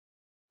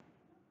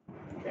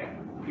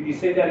Can you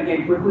say that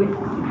again quickly?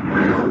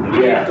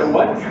 Yeah. To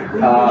what?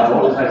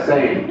 What was I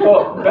saying?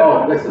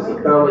 Oh, this is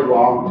a fairly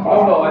long talk.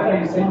 Oh, no, I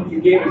thought you said you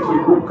gave it to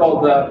a group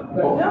called the...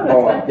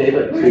 I gave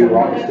it to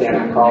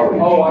Augustana College.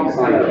 Oh,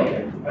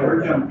 Augustana. I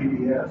heard you on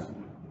PBS.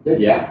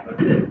 Did ya? I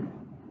did.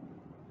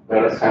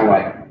 Does it sound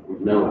like we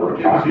know what we're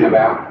talking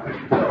about?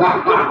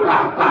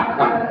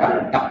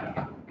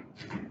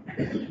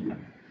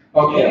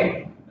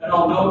 Okay. And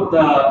I'll note,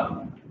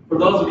 for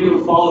those of you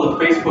who follow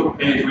the Facebook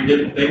page,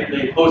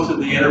 they posted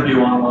the interview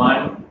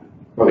online.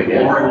 Well, they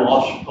did. Lori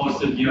Walsh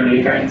posted you and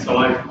Adrian, so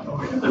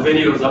the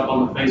video is up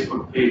on the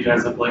Facebook page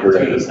as of like 2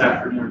 this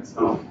afternoon.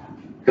 So.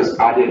 Because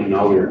I didn't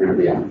know we were going to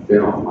be on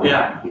film.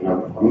 Yeah. You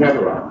know, I'm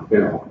never on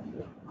film.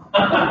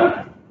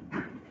 I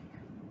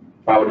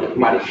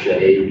might have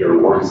shaved or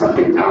worn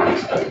something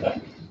nice.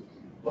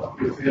 Well,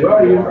 you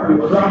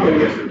probably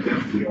guess it's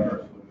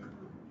NPR.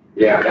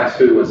 Yeah, that's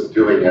who was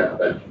doing it,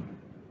 but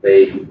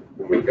when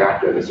we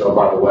got there, they said, oh,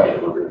 by the way,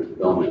 we're going to be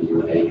filming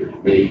you and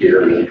Adrian, me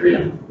here and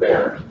Adrian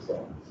there.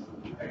 So,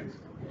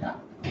 yeah.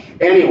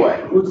 Anyway.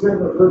 Who's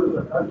ever heard of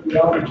an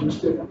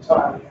archaeologist in a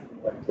tie?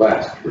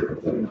 That's true.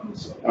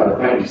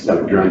 I just had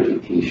a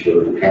drinking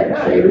t-shirt and had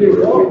a shave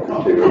for a week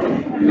or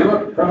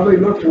two. Probably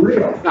looked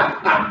real.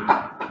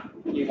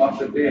 He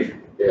wants it big.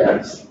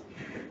 Yes.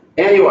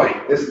 Anyway,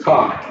 this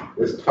talk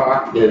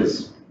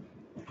is,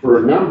 for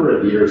a number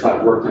of years,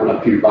 I've worked on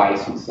a few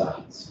bison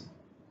sites.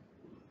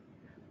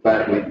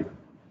 But we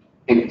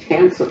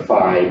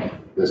intensified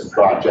this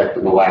project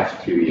in the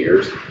last 2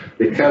 years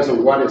because of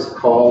what is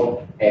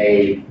called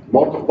a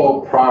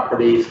multiple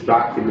properties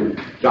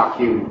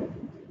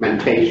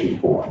documentation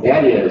form.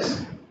 That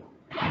is,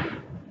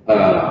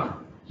 the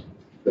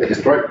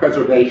Historic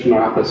Preservation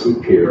Office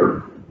in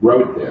Pierre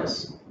wrote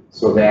this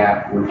so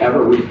that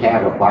whenever we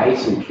have a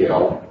bison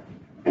kill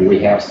and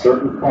we have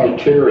certain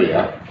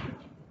criteria,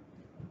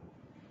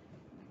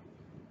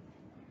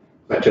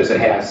 such as it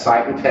has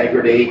site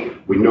integrity,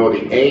 we know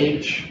the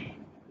age,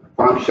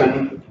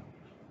 function,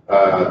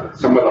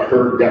 some of the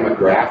herd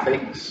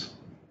demographics,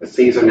 the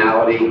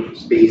seasonality,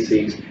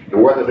 species,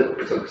 and whether it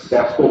was a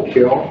successful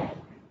kill,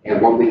 and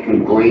what we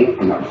can glean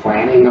from the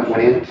planning that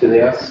went into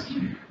this.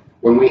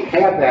 When we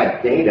have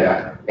that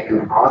data, it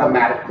can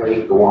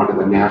automatically go onto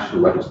the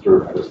National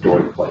Register of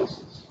Historic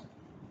Places.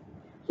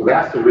 So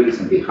that's the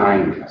reason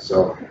behind this.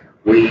 So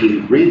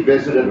we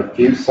revisited a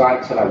few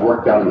sites that I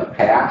worked on in the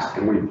past,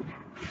 and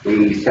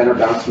we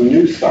centered on some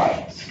new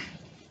sites.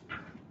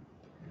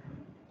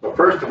 So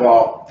first of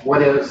all,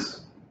 what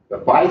is the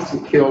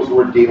bison kills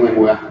we're dealing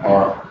with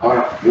are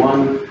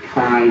one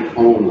kind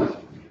only,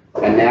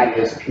 and that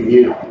is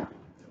communal.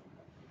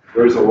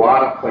 There's a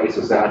lot of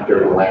places out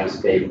there in the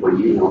landscape where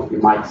you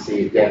might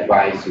see a dead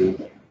bison,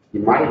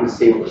 you might even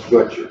see it was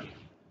butchered.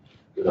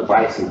 Did the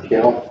bison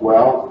kill?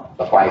 Well,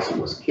 the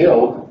bison was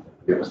killed,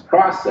 it was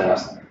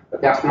processed, but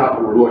that's not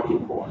what we're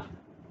looking for.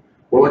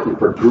 We're looking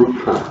for group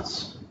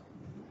hunts,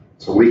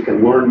 so we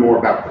can learn more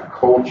about the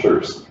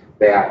cultures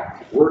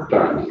that worked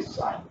on these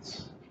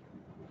sites.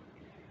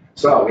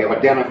 So we have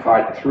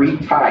identified 3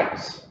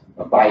 types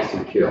of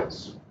bison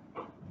kills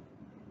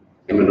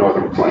in the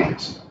Northern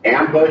Plains: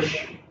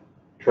 ambush,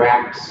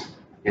 tracks,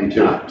 and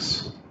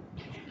jumps.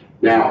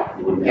 Now,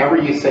 whenever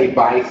you say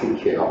bison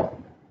kill,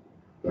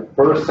 the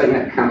first thing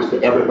that comes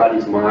to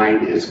everybody's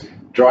mind is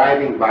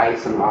driving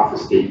bison off of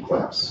steep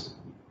cliffs.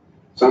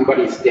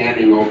 Somebody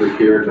standing over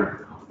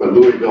here, the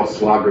Louisville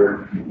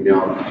Slugger,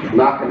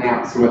 knocking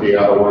out some of the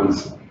other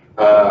ones.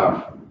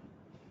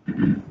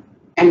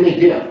 And they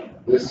did.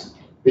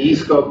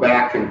 These go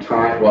back in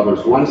time. Well,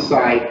 there's one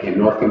site in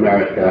North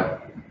America.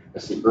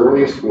 It's the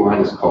earliest one.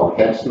 It's called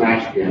Head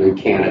Smashed in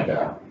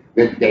Canada.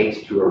 That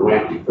dates to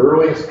around, the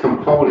earliest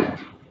component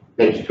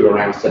dates to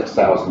around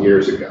 6,000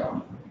 years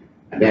ago.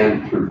 And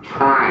then through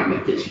time,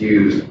 it gets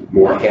used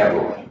more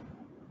heavily.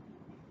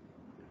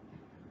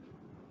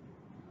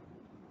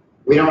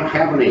 We don't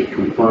have any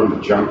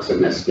confirmed jumps in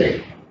this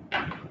state.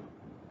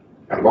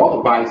 Out of all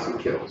the bison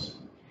kills,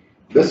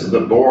 this is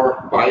the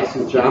boar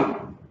bison jump.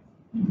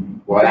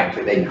 Well,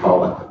 actually, they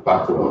call it the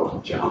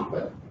buffalo jump,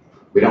 but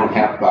we don't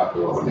have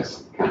buffalo in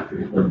this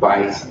country. They're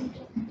bison.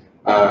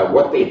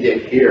 What they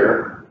did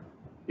here,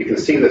 you can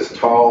see this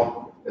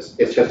tall,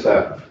 it's just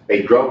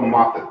they drove them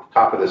off the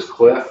top of this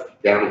cliff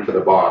down into the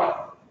bottom.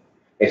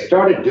 They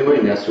started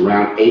doing this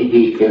around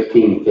AD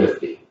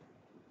 1550.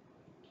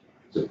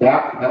 So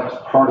that was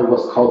part of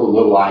what's called the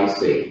Little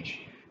Ice Age.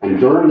 And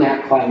during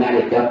that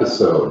climatic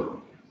episode,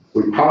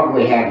 we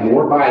probably had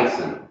more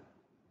bison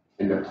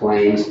in the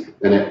plains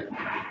than at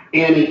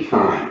any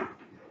time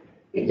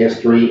in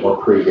history or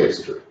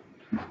prehistory.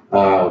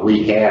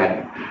 We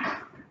had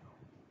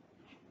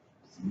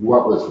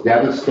what was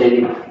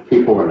devastating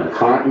people in the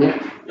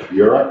continent,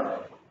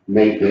 Europe,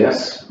 made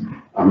this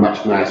a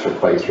much nicer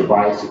place for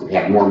bison. We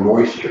had more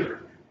moisture.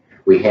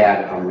 We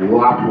had a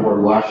lot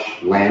more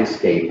lush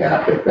landscape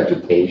out there,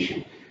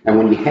 vegetation. And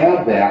when you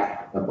have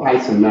that, the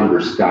bison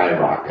numbers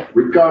skyrocket.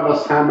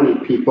 Regardless how many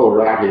people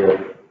are out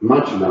here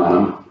munching on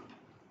them,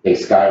 they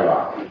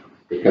skyrocket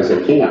because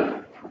they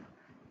can.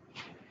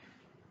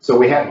 So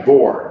we had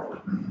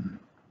boar.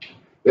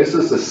 This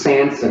is the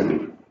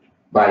Sanson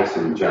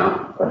bison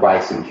jump, or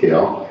bison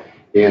kill,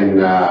 in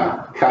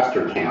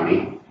Custer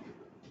County.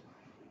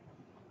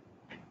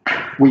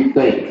 We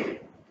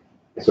think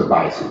it's a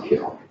bison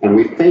kill. And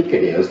we think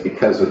it is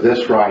because of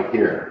this right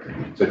here.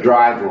 It's a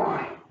drive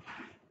line.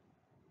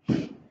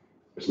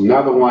 There's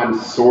another one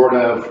sort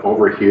of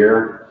over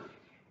here.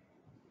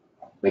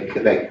 They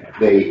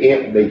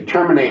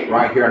terminate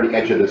right here on the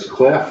edge of this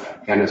cliff,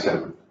 and it's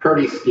a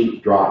pretty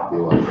steep drop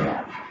you look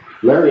at.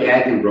 Larry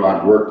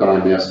Agenbrod worked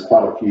on this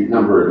quite a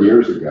number of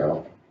years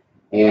ago,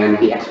 and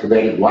he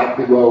excavated right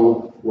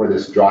below where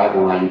this drive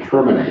line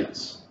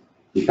terminates.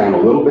 He found a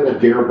little bit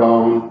of deer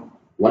bone,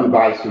 one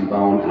bison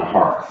bone, and a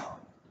hearth.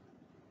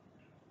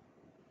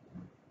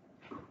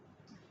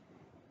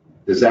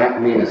 Does that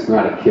mean it's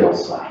not a kill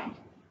site?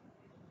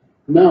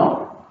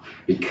 No,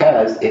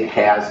 because it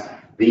has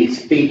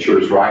these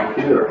features right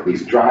here,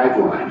 these drive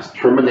lines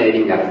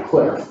terminating at a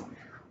cliff.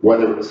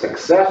 Whether it's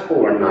successful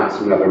or not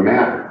is another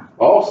matter.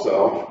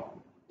 Also,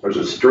 there's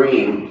a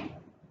stream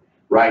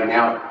right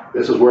now.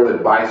 This is where the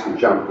bison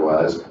jump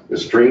was. The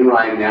stream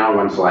right now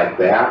runs like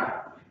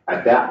that.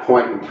 At that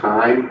point in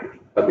time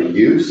of the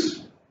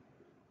use,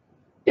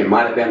 it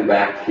might have been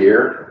back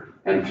here,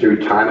 and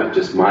through time it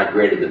just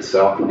migrated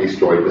itself and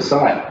destroyed the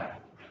site.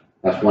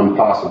 That's one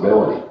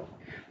possibility.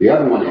 The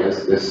other one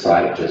is this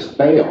site just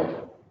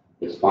failed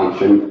its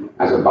function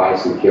as a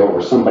bison kill,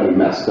 or somebody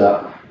messed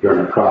up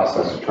during the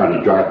process of trying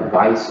to drive the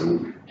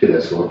bison to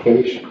this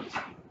location.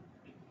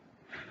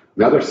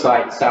 Another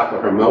site south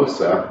of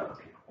Hermosa,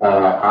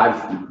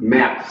 I've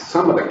mapped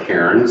some of the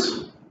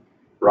cairns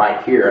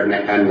right here,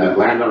 and the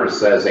landowner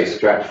says they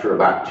stretch for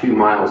about 2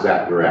 miles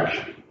that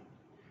direction.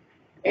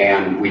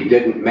 And we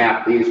didn't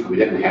map these because we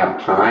didn't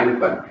have time,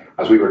 but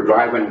as we were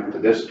driving to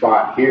this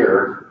spot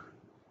here,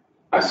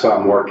 I saw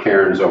more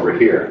cairns over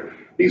here.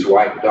 These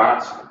white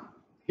dots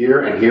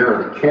here and here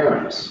are the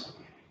cairns.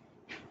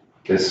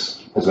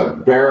 This is a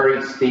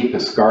very steep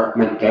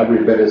escarpment,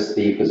 every bit as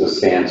steep as a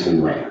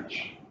Sanson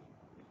ranch.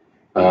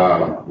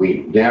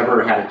 We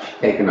never had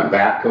taken a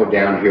backhoe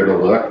down here to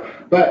look,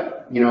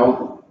 but you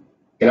know,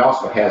 it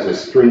also has a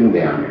stream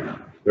down here.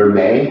 There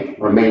may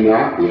or may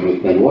not be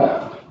anything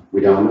left. We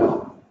don't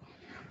know.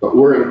 But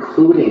we're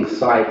including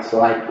sites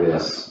like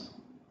this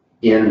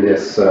in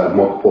this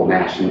multiple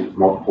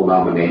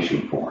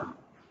nomination form.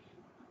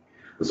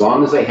 As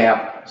long as they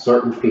have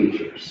certain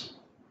features.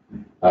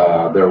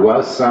 There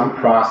was some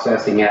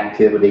processing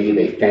activity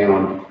they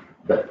found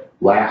that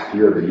last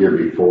year or the year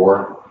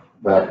before,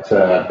 but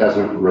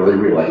doesn't really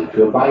relate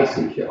to a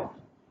bison kill.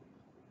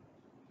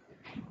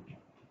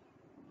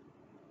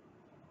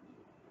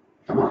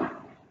 Come on.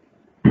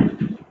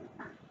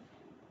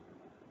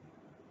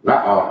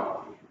 Uh-oh.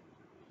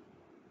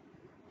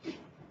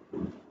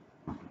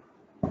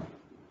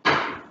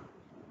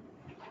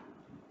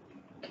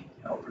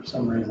 Oh, for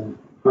some reason,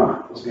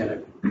 Huh. it's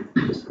gonna.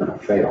 It's gonna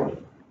fail.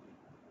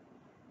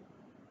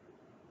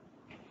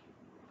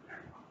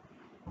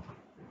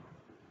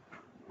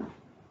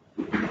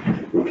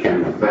 We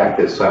can back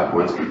this up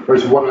once.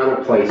 There's one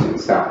other place in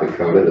South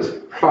Dakota that's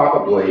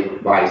probably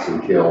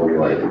bison kill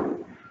related.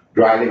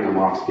 Driving them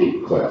off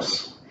steep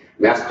cliffs.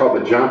 And that's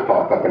called the jump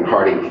off up in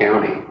Harding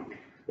County.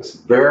 This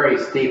very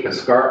steep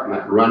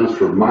escarpment runs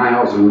for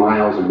miles and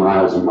miles and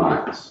miles and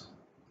miles.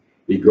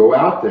 You go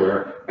out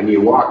there and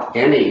you walk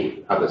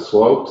any of the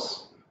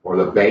slopes or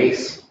the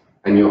base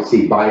and you'll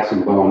see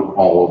bison bone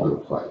all over the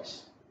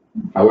place.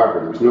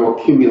 However, there's no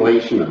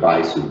accumulation of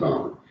bison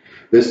bone.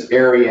 This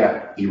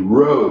area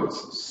erodes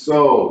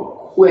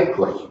so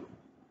quickly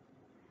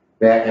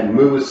that it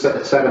moves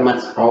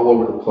sediments all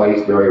over the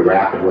place very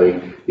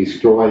rapidly,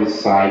 destroys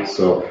sites,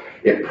 so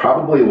it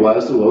probably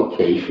was the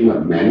location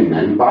of many,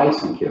 many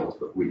bison kills,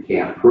 but we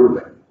can't prove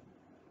it.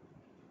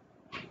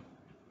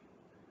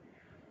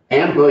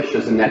 Ambush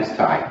is the next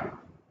type.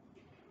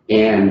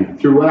 And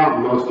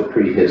throughout most of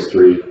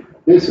prehistory,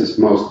 this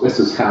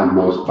is how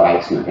most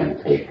bison have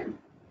been taken.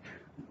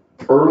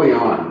 Early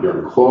on,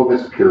 during the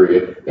Clovis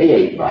period, they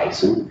ate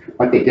bison,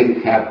 but they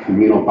didn't have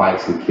communal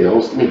bison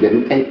kills, and they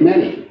didn't take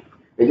many.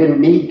 They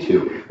didn't need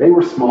to. They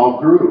were small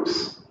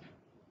groups.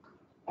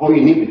 All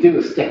you need to do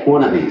is stick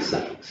one of these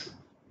things.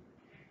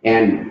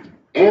 And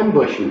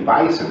ambushing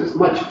bison is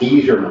much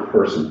easier than a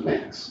person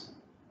thinks.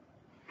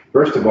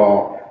 First of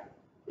all,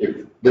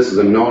 if this is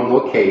a known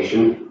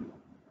location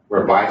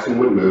where bison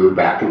would move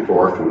back and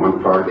forth from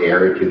one part of the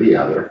area to the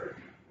other,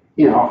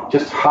 you know,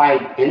 just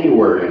hide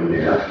anywhere in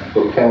there,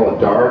 propel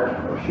a dart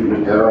or shoot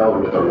an arrow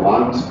into their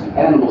lungs,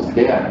 animal's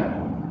dead.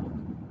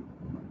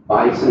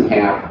 Bison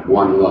have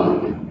one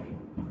lung.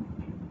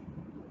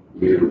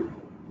 You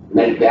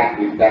make that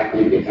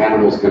the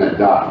animal's gonna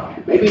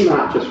die. Maybe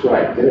not just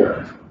right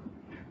there,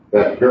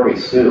 but very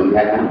soon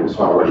that animal's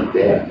already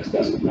dead, just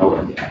doesn't know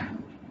it yet.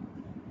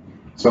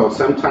 So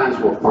sometimes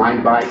we'll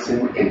find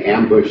bison in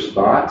ambush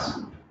spots,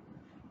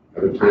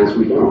 other times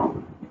we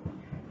don't.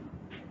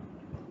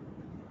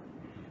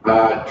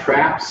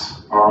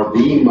 Traps are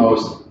the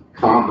most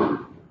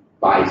common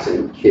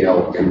bison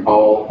kill in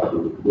all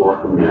of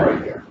North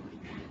America.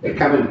 They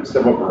come in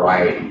several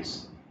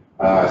varieties.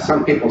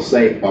 Some people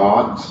say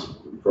bogs,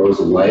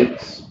 frozen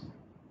lakes,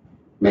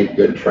 make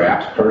good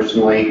traps.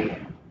 Personally,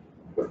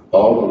 with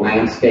all the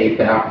landscape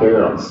out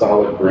there on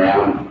solid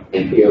ground,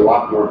 it'd be a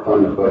lot more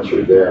fun to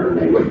butcher there than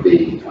they would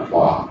be a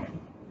bog.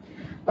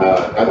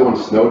 Other one,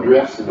 snow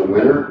drifts in the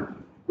winter,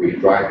 where you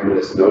drive into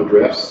the snow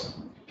drifts.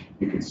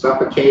 You can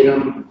suffocate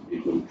them,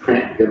 you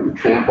can get them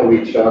trample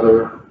each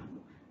other,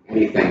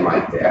 anything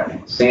like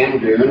that.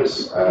 Sand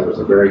dunes, there's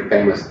a very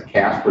famous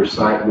Casper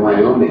site in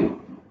Wyoming.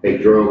 They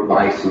drove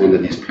bison into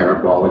these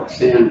parabolic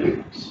sand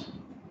dunes,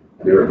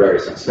 and they were very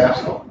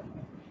successful.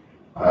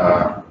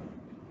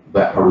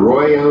 But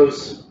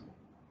arroyos,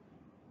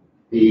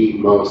 the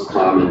most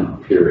common,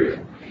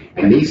 period.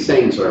 And these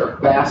things are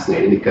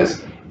fascinating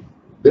because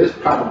this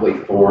probably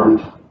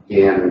formed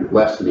in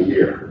less than a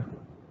year.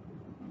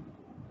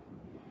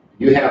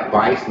 You have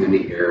bison in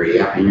the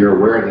area and you're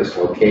aware of this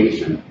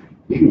location,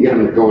 you can get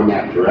them to go in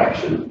that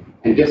direction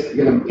and just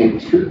get them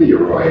into the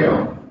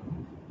arroyo,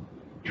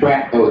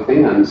 track both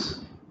ends,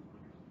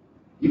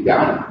 you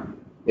got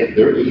them. If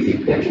they're easy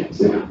pickings,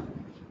 yeah.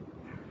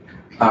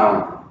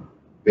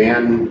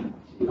 Then,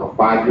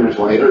 5 years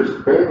later,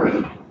 it's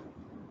prairie.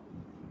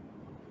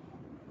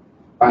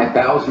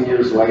 5,000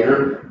 years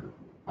later,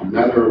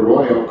 another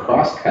arroyo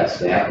cross-cuts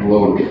that, and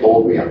lo and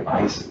behold, we have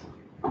bison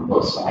on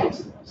both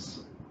sides of this.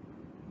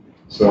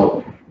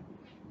 So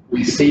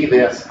we see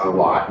this a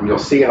lot, and you'll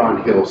see it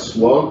on hill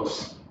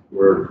slopes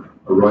where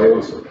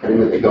arroyos are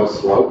cutting the hill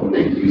slope, and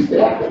they use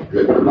that. They've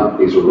driven them up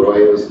these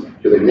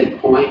arroyos to the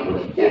midpoint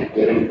where they can't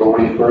get in, go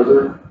any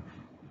further.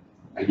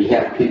 And you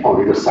have people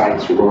on either side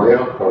of this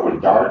arroyo throwing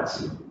darts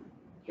and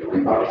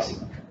killing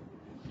bison.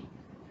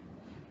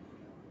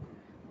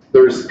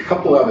 There's a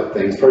couple other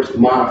things. First,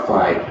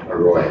 modified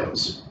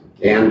arroyos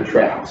and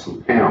traps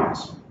and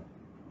pounds.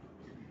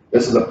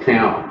 This is a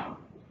pound.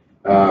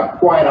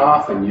 Quite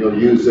often you'll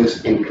use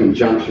this in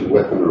conjunction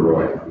with an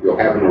arroyo. You'll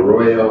have an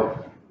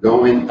arroyo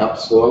going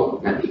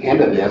upslope, and at the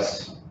end of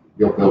this,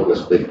 you'll build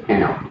this big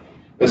pound.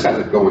 This has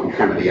it going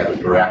kind of the other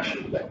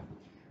direction. But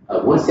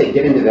once they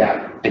get into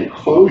that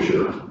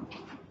enclosure,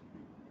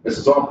 this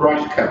is all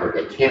brush covered.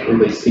 They can't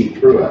really see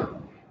through it.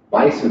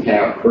 Bison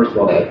have, first of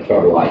all, they have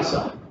terrible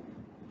eyesight.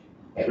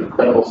 They have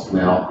incredible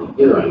smell and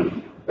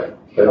hearing, but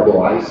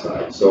terrible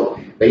eyesight. So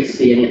they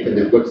see anything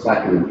that looks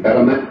like an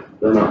impediment,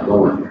 they're not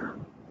going there.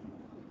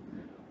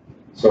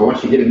 So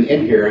once you get them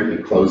in here,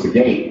 you close the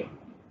gate.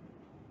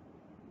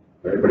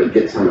 Everybody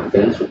gets on the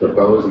fence with their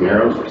bows and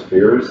arrows or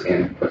spears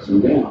and puts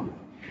them down.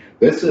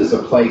 This is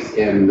a place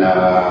in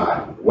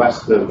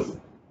west of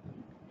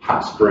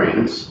Hot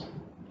Springs.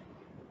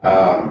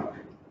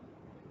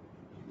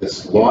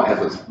 This has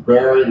this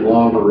very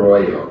long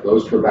arroyo. It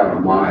goes for about a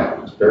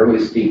mile. It's fairly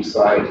steep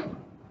side.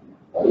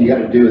 All you got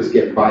to do is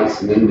get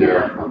bison in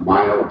there a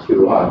mile or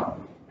two up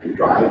and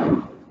drive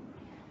them.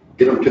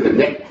 Get them to the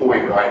neck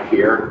point right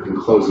here and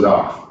close it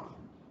off.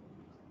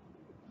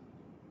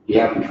 You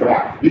have them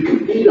trapped. You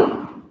can feed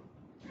them.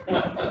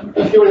 You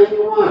can do anything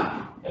you want.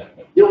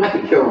 You don't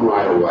have to kill them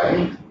right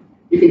away.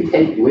 You can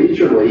take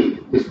leisurely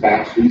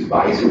dispatch these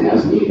bison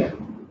as needed.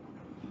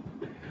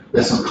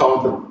 This is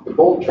called the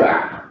bull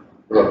trap,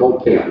 or the bull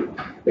pen,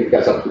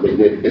 because that's what they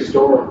did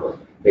historically.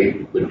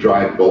 They would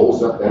drive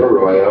bulls up that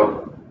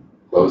arroyo,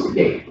 close the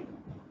gate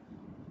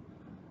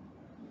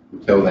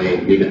until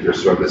they needed their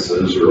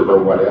services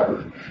or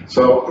whatever.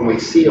 So, and we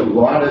see a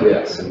lot of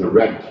this in the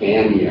Red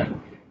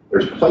Canyon.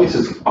 There's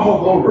places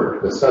all over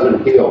the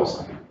southern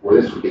hills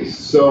where this would be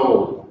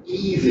so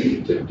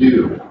easy to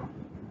do.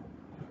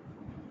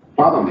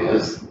 Problem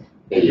is,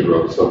 they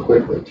erode so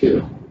quickly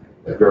too,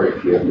 that very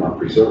few of them are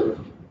preserved.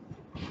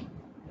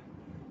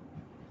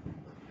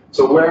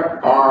 So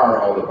where are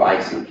all the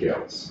bison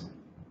kills?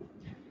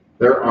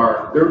 There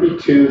are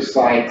 32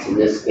 sites in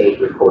this state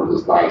recorded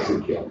as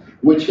bison kill,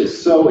 which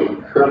is so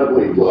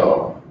incredibly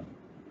low.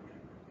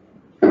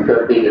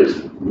 Compared to,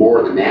 there's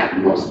more than that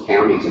in most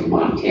counties in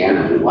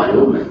Montana and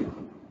Wyoming.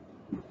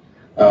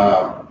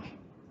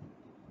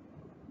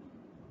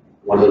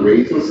 One of the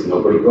reasons is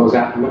nobody goes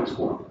out and looks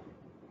for them.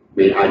 I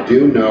mean, I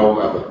do know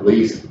of at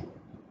least,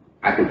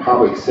 I can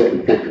probably sit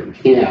and think of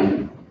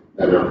 10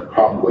 that are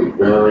probably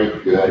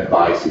very good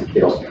bison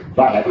kills,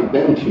 but I haven't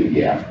been to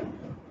yet.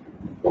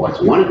 Well,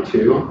 it's wanted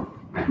to.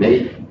 I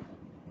may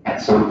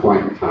at some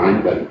point in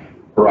time, but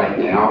for right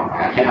now,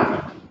 I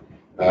haven't.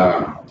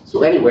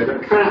 So anyway,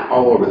 they're kind of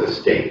all over the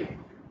state.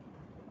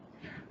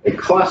 They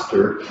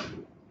cluster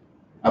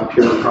up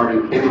here in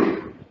Hardin County.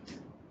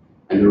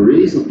 And the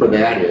reason for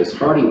that is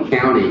Hardin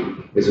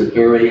County is an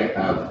area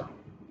of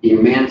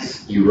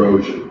immense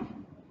erosion.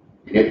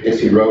 And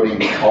it's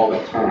eroding all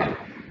the time.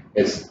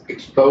 It's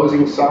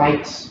exposing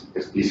sites,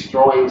 it's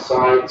destroying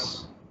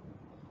sites,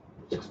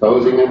 it's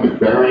exposing them and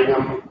burying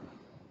them.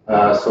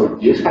 So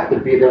you just have to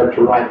be there at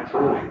the right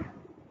time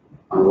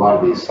on a lot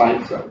of these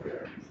sites up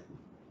there.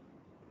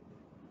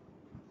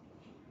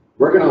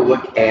 We're going to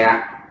look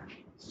at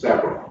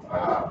several.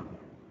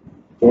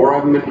 4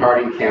 of them in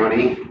Hardin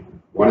County,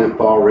 1 in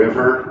Fall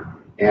River,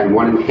 and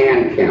 1 in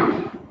Han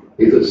County.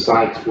 These are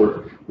sites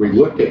where we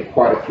looked at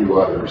quite a few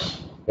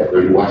others. that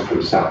are in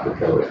western South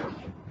Dakota.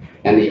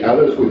 And the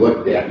others we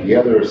looked at, the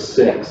other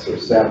 6 or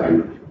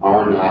 7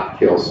 are not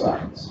kill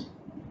sites.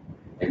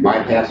 It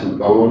might have some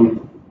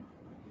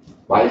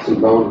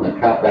bison bone in the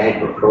cut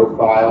bank or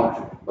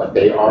profile, but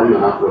they are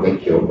not where they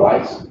killed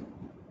bison.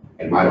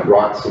 It might have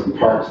brought some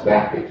parts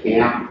back to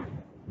camp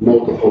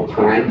multiple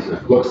times, and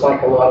it looks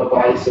like a lot of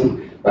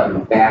bison, but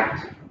in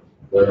fact,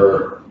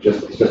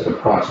 it's just a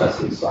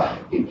processing site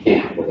in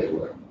camp where they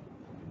live.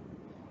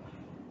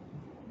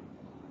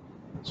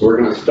 So we're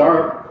going to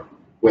start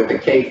with the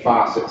K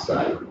Fosset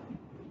site.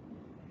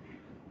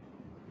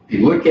 If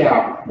you look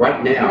out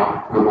right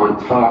now, I'm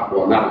on top,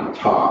 well not on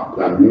top,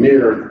 but I'm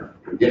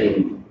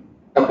getting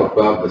up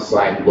above the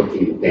site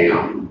looking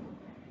down.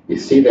 You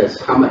see this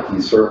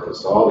hummocky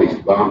surface, all these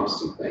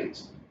bumps and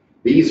things.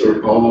 These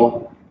are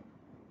all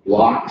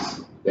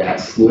blocks that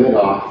slid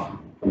off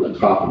from the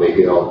top of the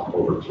hill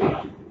over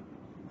time.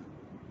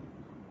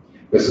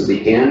 This is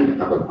the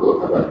end of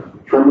a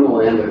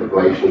terminal end of a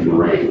glacial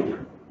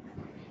moraine.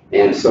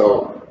 And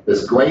so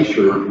this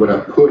glacier would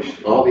have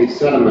pushed all these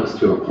sediments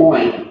to a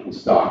point and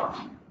stopped.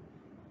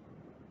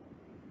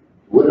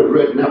 Would have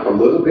ridden up a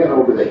little bit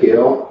over the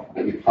hill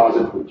and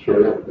deposited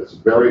material, this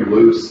very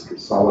loose,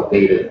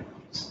 consolidated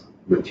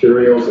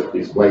materials that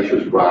these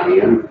glaciers brought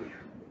in,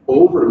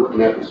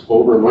 and that was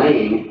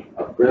overlaying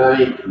a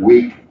very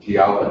weak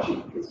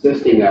geology,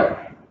 consisting of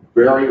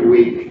very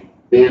weak,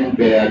 thin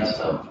beds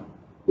of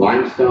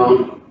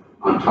limestone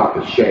on top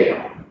of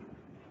shale.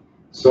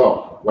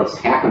 So what's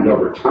happened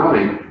over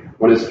time,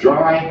 when it's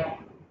dry,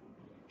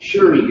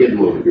 sure you get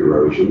a little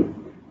erosion,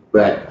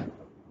 but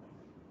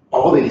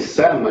all these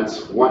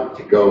sediments want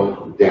to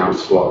go down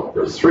slope.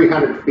 There's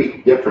 300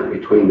 feet different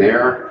between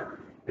there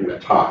and the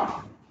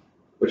top,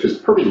 which is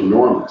pretty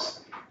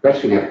enormous,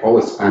 especially when you have all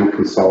this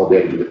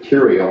unconsolidated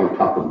material on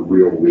top of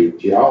real weak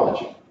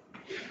geology.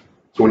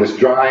 So when it's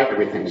dry,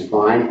 everything's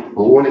fine,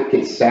 but when it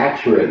gets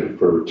saturated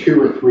for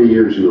 2 or 3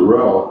 years in a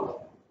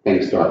row,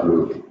 things start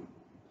moving.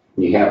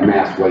 You have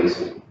mass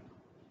wasting.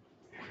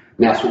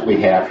 And that's what we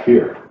have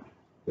here.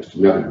 Just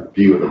another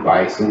view of the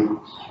bison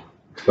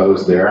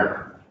exposed there.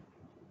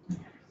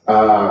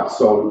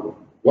 So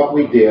what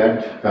we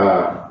did,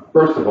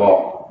 first of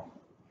all,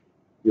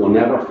 you'll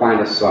never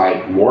find a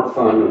site more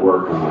fun to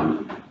work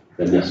on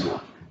than this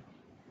one.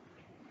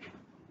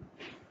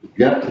 You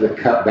get up to the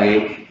cut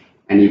bank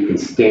and you can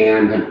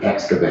stand and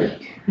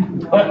excavate.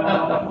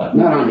 Not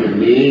on your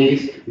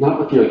knees, not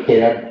with your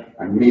head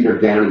a meter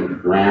down in the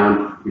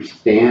ground. You're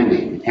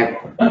standing.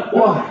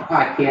 Well,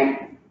 I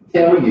can't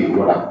tell you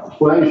what a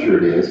pleasure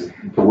it is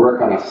to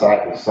work on a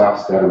site with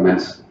soft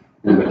sediments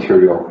and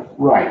material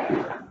right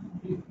here.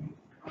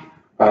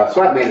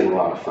 So that made it a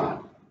lot of fun.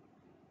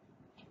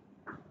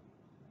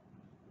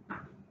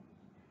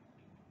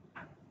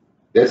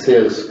 This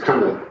is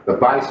kind of the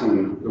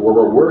bison where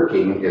we're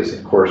working is,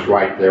 of course,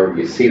 right there where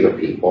you see the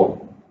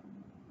people.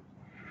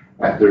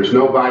 There's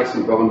no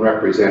bison bone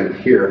represented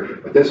here,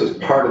 but this is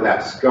part of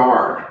that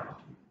scar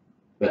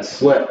that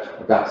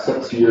slipped about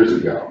 6 years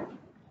ago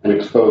and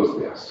exposed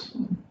this.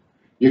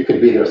 You could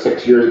be there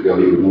 6 years ago,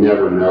 you would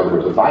never know there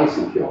was a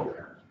bison kill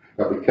there.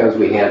 But because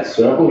we had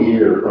several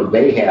years, or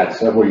they had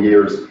several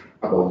years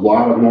of a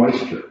lot of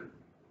moisture,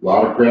 a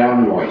lot of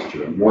ground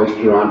moisture, and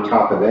moisture on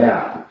top of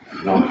that,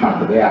 and on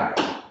top of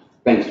that,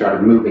 things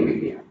started moving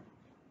again.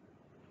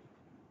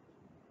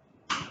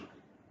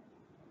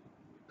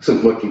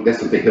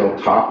 This is the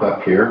hilltop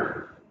up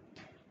here.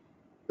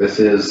 This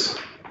is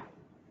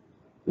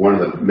one of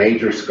the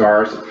major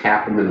scars that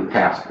happened in the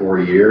past 4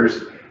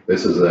 years.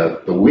 This is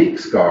the weak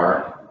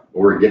scar.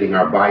 We're getting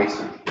our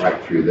bison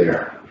right through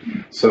there.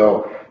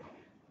 So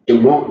it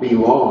won't be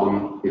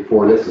long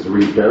before this is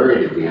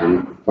reburied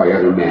again by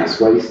other mass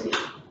wasting.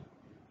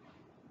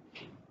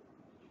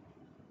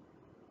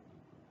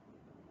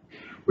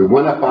 We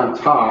went up on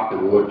top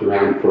and looked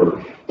around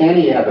for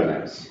any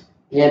evidence,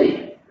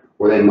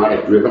 where they might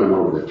have driven them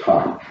over the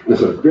top.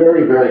 This is a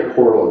very, very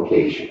poor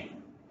location.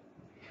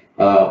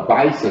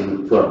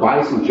 Bison, for a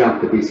bison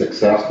jump to be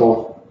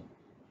successful,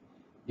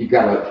 they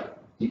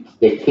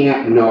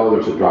can't know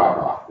there's a drop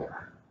off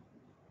there.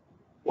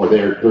 Or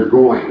they're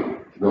going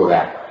to go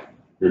that way.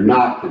 You're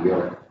not going to be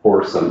able to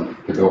force them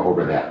to go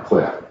over that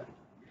cliff.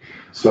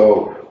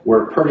 So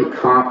we're pretty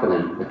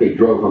confident that they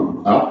drove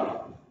them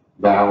up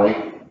valley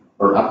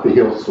or up the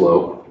hill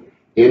slope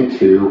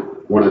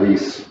into one of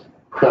these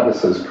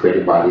crevices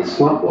created by these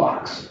slump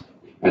blocks.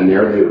 And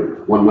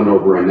there one went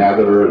over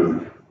another,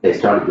 and they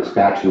started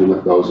dispatching them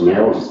with bows and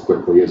arrows as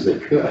quickly as they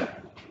could.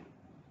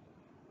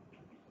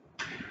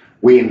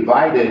 We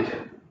invited,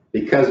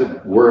 because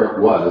of where it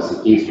was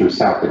in eastern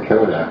South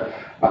Dakota,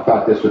 I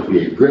thought this would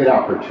be a great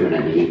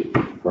opportunity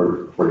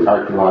for the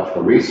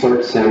Archaeological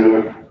Research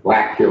Center,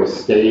 Black Hills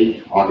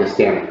State,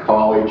 Augustana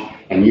College,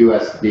 and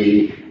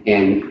USD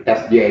and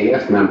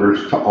SDAS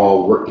members to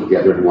all work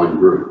together in one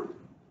group,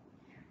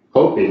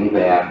 hoping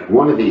that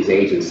one of these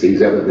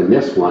agencies, other than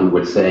this one,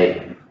 would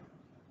say,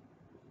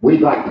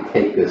 we'd like to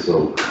take this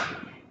over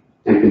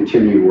and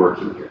continue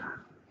working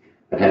here.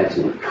 It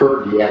hasn't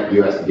occurred yet.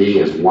 USD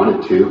has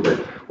wanted to, but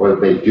Whether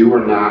they do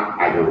or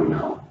not, I don't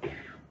know.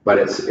 But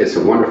it's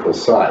a wonderful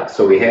site.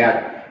 So we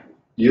had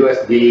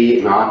USD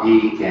and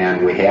Augie,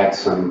 and we had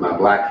some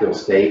Black Hill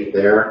State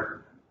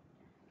there.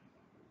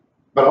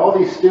 But all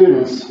these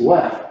students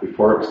left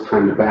before it was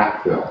time to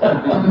backfill.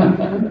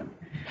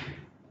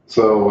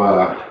 So,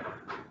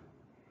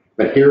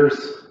 but here's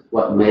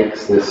what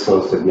makes this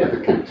so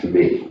significant to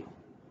me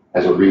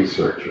as a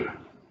researcher.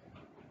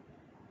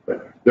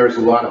 But there's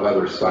a lot of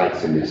other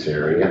sites in this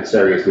area. This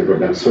area's never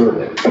been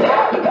surveyed.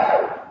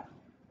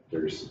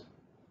 There's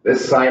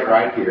this site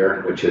right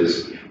here, which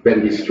has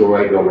been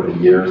destroyed over the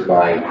years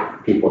by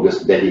people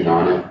just digging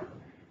on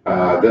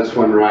it. This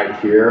one right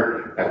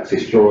here, that's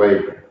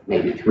destroyed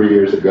maybe 3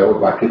 years ago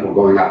by people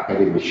going out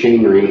heavy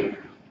machinery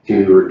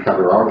to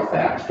recover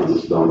artifacts from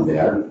the stone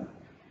bed.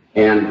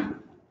 And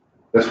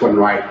this one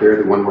right here,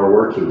 the one we're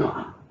working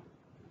on.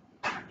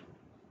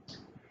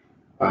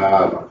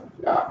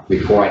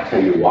 Before I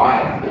tell you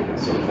why I think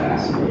it's so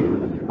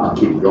fascinating, I'll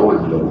keep going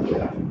a little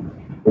bit.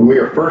 When we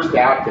were first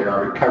out there, I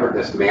recovered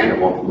this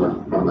mandible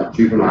from a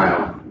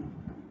juvenile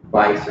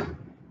bison.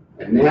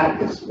 And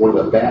that is one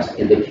of the best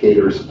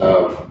indicators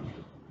of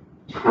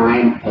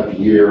time of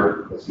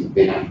year this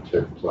event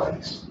took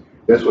place.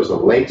 This was a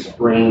late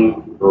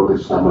spring,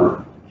 early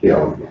summer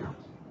kill event.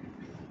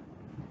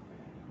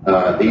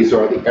 These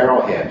are the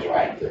arrowheads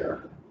right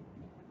there.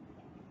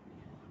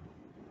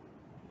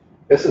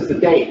 This is the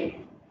date.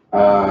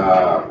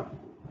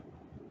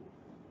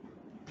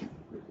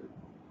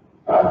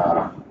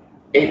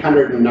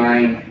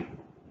 809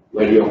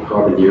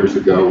 radiocarbon years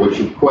ago, which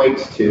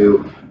equates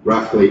to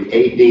roughly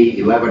AD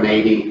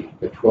 1180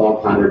 to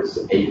 1200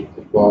 to AD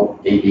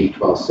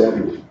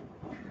 1270.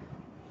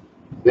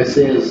 This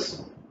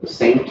is the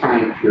same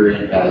time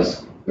period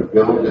as the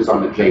villages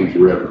on the James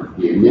River,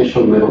 the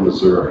initial Middle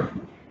Missouri.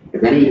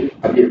 If any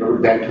of you have ever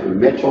been to the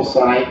Mitchell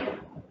site,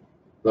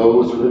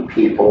 those are the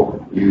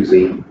people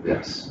using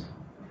this.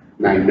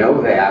 And I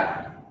know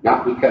that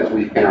not because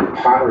we found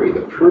pottery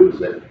that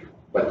proves it,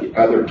 but the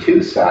other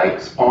two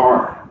sites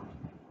are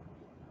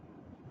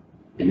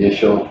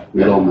initial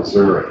Middle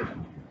Missouri.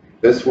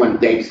 This one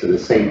dates to the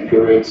same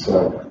period,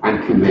 so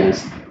I'm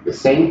convinced the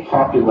same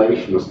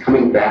population was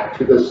coming back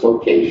to this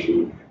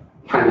location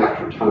time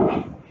after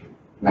time.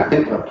 And I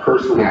think if a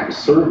person had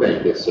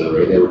surveyed this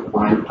area, they would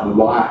find a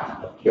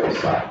lot of kill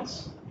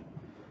sites.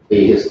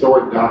 The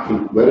historic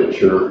document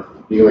literature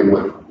dealing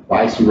with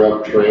bison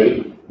rope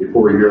trade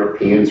before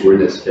Europeans were in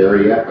this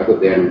area, other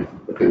than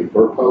within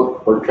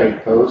fur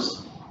trade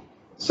posts,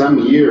 some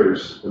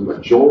years, the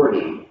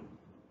majority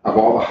of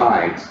all the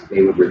hides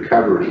they would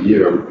recover in a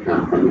year would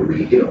come from the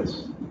Reed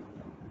Hills.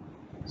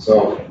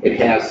 So it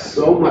has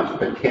so much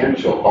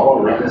potential all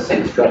around. This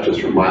thing stretches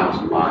for miles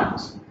and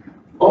miles.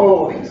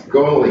 All these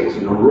gullies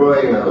and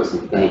arroyos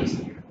and things,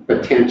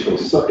 potential.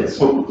 So it's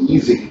so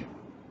easy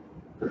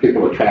for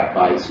people to trap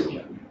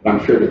bison. But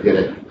I'm sure they did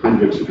it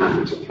hundreds and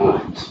hundreds of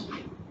times.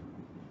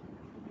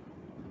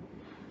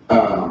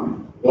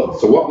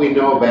 So what we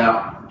know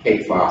about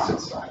Cave Fawcett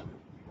site.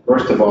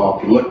 First of all,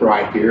 if you look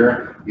right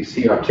here, you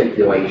see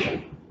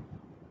articulation.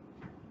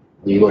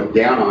 You look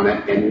down on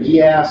it, and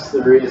yes,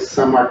 there is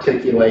some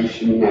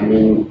articulation. I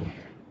mean,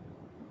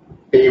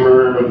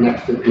 femur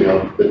next to,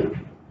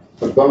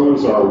 the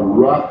bones are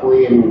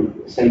roughly in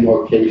the same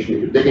location.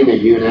 If you're digging a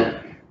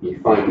unit, you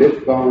find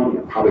this bone,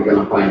 you're probably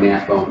going to find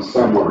that bone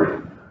somewhere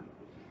in there.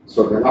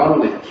 So they're not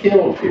only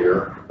killed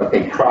here, but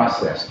they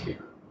processed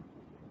here,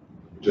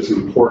 which is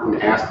an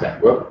important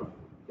aspect. Whoop,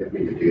 didn't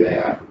mean to do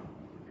that.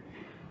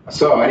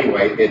 So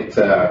anyway,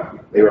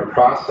 they were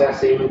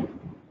processing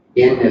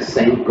in this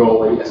same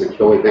gully as the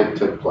kill event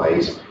took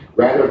place,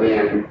 rather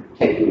than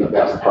taking the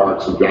best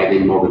parts and dragging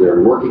them over there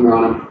and working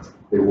on them.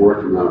 They were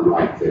working on them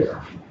right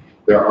there.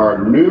 There are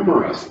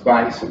numerous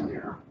bison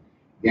there.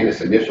 Again, it's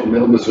initial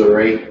Middle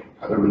Missouri,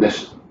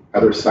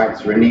 other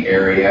sites are in the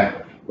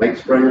area, late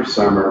spring or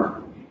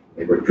summer.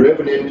 They were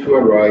driven into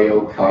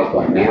arroyo caused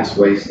by mass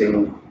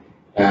wasting,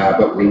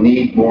 but we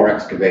need more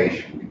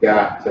excavation. We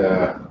got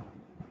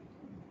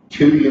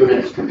 2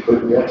 units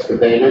completely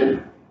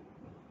excavated,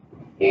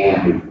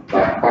 and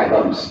 5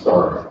 of them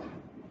starved.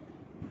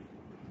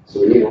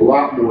 So we need a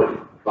lot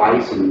more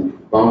bison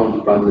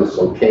bones from this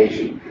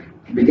location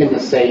to begin to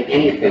say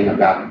anything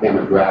about the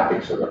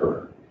demographics of the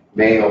herd.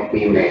 Male,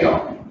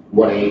 female,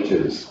 what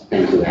ages,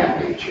 things of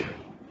that nature.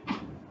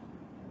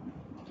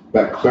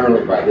 But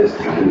clearly by this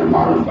time, the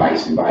modern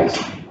bison.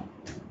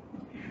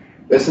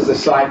 This is a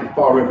site in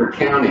Fall River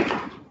County,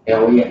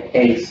 Elliott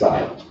Hay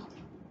site.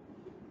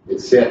 It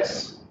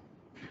sits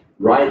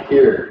right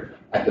here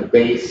at the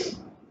base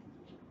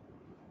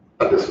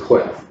of this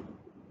cliff.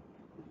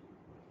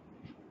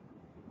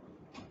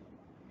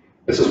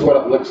 This is what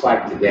it looks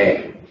like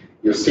today.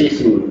 You'll see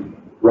some,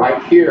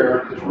 right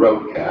here is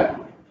road cut.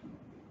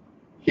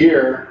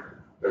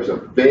 Here, there's a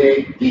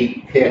big,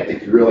 deep pit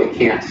that you really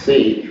can't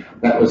see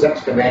that was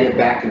excavated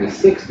back in the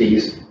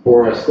 60s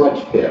for a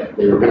sludge pit.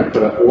 They were going to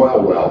put an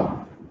oil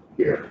well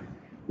here.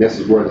 This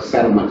is where the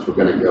settlements were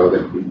going to go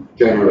that we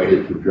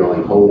generated from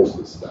drilling holes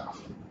and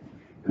stuff.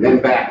 And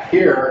then back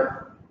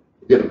here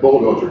did a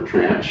bulldozer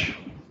trench.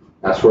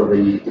 That's where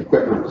the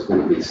equipment was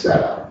going to be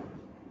set up.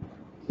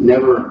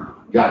 Never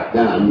got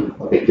done,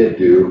 but they did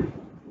do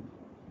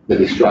the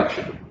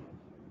destruction.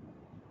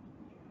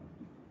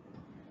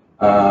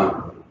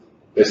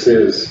 This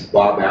is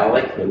Bob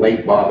Alex, the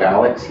late Bob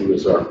Alex. He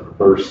was our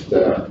first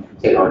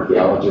state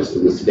archaeologist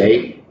in the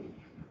state.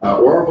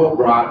 Orville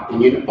brought,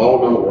 and you all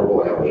know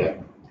Orville Elliott.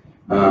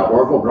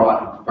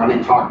 Orville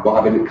finally talked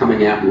Bob into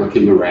coming out and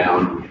looking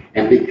around.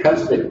 And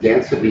because of the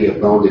density of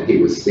bone that he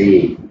was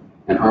seeing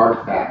and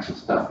artifacts and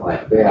stuff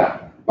like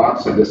that, Bob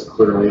said this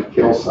clearly a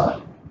kill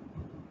site.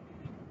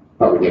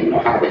 But we didn't know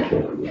how they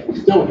killed him yet. We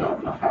still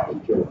don't know how they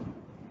killed him.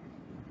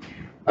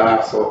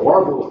 So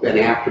Orville has been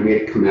after me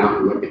to come out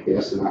and look at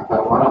this, and I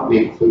thought, why don't we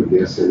include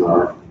this in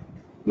our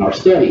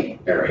study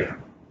area?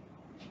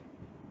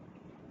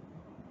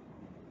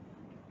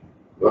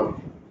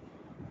 Well,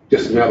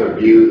 just another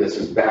view. This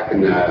is back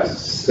in the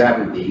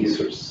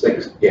 70s or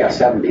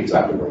 70s,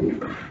 I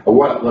believe, of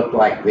what it looked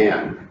like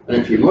then. And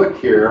if you look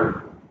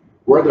here,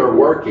 where they're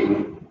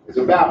working is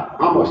about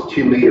almost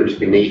 2 meters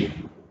beneath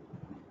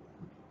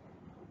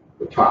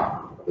the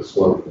top of the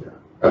slope there,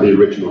 of the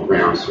original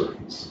ground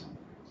surface.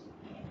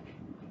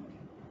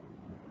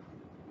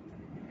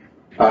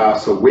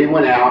 So we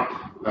went out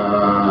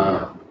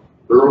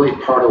early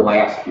part of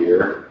last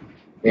year,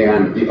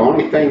 and the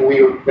only thing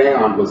we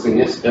found was in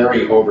this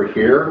area over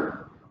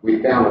here,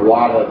 we found a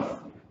lot of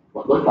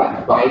what looked like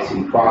a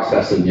bison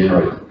processing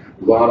area.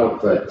 A lot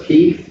of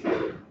teeth,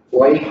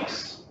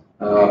 flakes,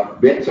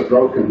 bits of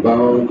broken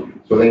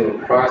bone, so they were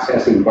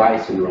processing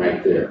bison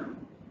right there.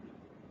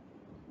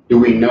 Do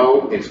we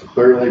know it's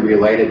clearly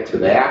related to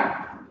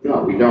that?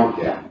 No, we don't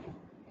yet.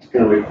 It's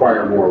going to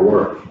require more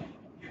work.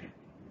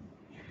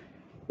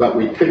 But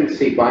we couldn't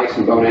see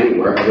bison bone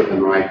anywhere other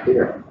than right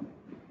there.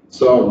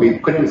 So we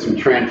put in some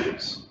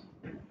trenches.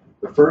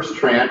 The first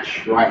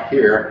trench right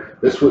here,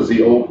 this was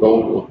the old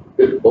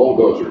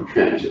bulldozer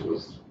trench that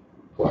was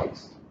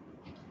placed.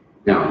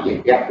 Now,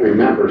 you have to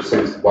remember,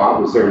 since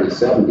Bob was there in the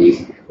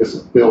 70s, this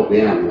was filled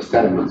in with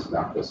sediments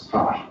about this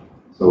high.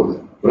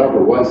 So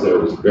whatever was there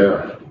was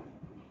buried.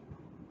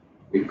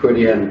 We put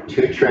in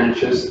 2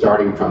 trenches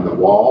starting from the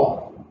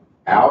wall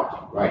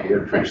out, right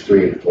here, trench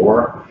 3 and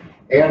 4.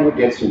 And we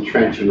did some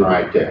trenching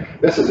right there.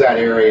 This is that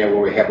area where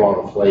we have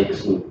all the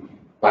flakes and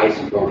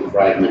bison bone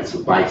fragments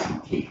and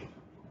bison teeth.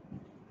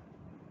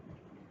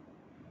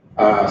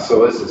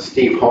 So this is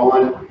Steve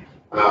Holland.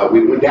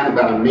 We went down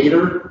about 1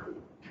 meter,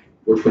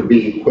 which would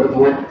be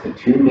equivalent to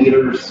 2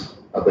 meters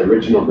of the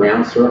original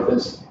ground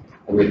surface,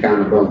 and we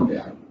found a bone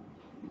bed.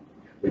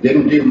 We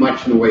didn't do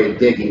much in the way of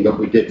digging, but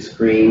we did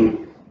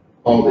screen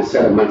all the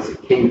sediments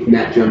that came from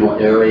that general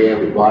area.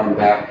 We brought them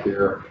back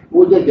here.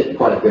 We did get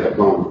quite a bit of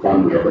bone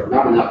from there, but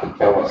not enough to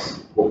tell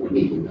us what we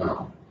need to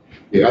know.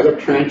 The other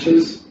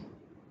trenches,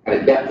 at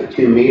a depth of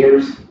 2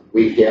 meters,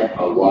 we get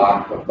a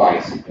lot of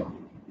bison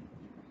bone.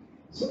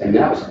 So, and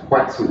that was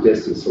quite some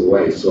distance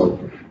away. So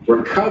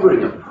we're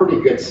covering a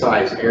pretty good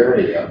sized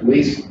area, at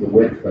least the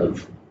width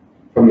of,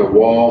 from the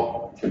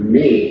wall to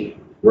me,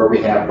 where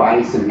we have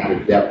bison at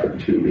a depth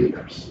of 2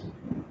 meters.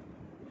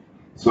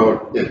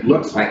 So it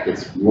looks like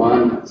it's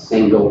one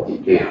single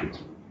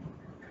event.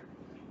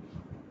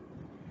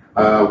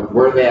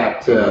 Where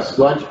that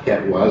sludge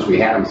pit was, we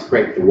had them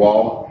scrape the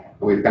wall,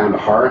 and we found a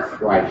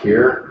hearth right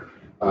here.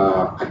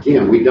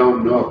 Again, we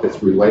don't know if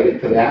it's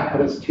related to that,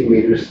 but it's 2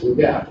 meters in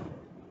depth.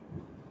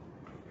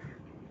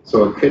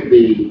 So it could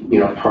be, you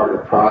know, part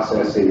of the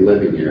processing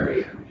living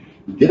area.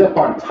 You get up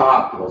on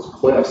top of those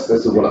cliffs,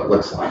 this is what it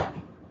looks like.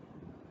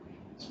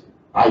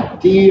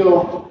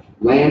 Ideal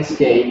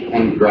landscape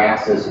and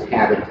grasses and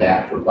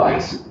habitat for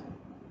bison.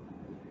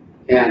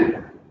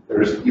 And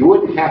you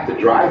wouldn't have to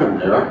drive them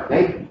there.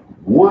 They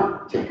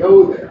want to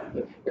go there.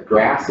 The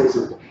grasses,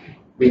 I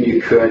mean,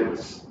 you could,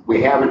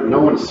 no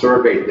one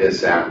surveyed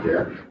this out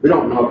there. We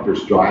don't know if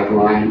there's drive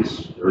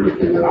lines or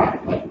anything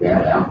like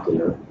that out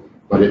there,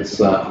 but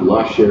it's a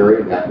lush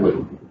area that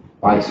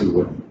bison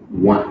would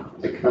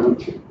want to come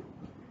to.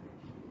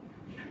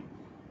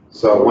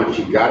 So once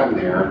you got them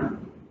there,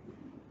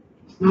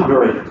 it's not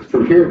very,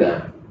 from here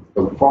to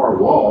the far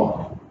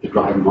wall, to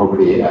drive them over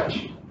the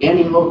edge.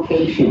 Any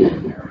location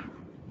in there.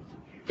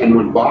 And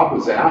when Bob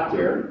was out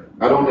there,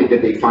 not only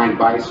did they find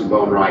bison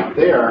bone right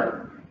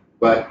there,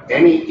 but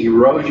any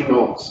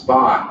erosional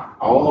spot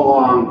all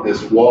along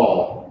this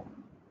wall,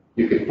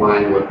 you could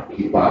find what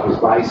he thought was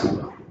bison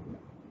bone.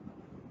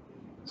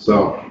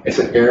 So it's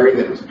an area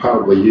that was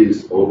probably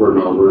used over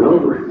and over and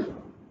over again.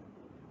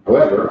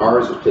 However,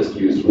 ours was just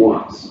used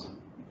once.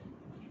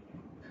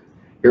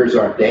 Here's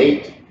our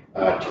date,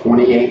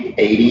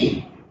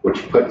 2880,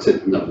 which puts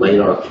it in the late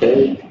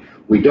Archaic.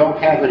 We don't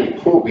have any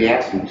point, we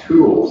have some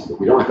tools, but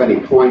we don't have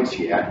any points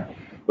yet.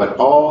 But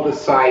all the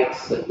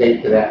sites that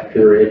date to that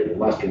period in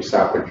western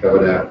South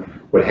Dakota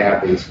would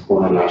have these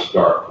corner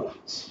star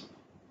points.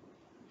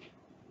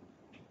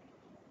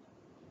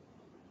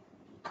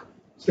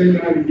 Say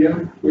that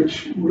again, what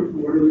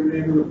are the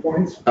name of the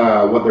points?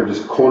 Well, they're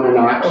just corner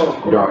notched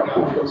dark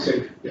points.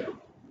 Okay, yeah.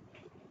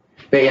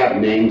 They have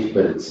names,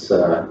 but it's,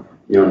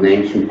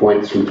 names from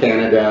points from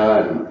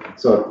Canada, and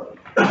so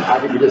I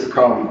think we just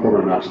call them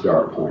quarter notch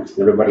star points.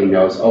 Everybody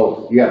knows,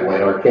 oh, you have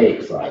late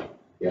archaic site.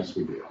 Yes,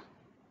 we do.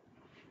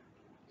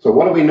 So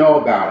what do we know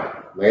about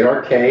it? Late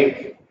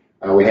archaic,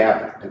 we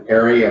have an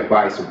area of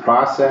bison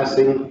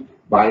processing,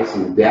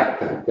 bison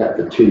depth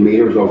of 2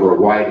 meters over a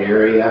wide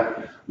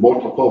area,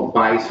 multiple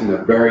bison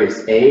of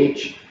various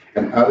age,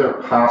 and other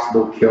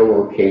possible kill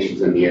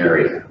locations in the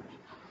area.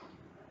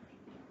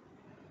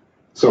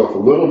 So with a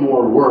little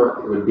more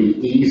work, it would be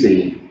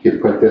easy to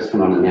put this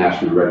one on the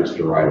National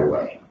Register right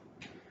away.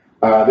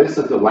 This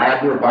is the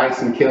Ladner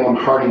Bison Kill in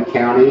Hardin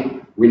County.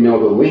 We know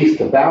the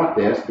least about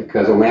this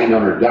because a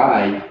landowner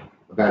died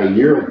about a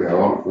year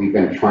ago. We've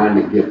been trying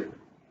to get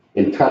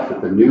in touch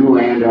with the new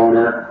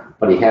landowner,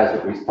 but he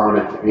hasn't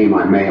responded to any of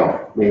my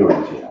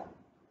mailings yet.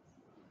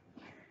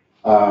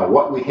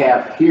 What we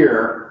have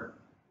here,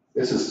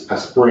 this is a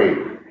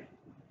spring,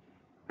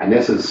 and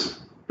this is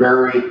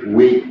very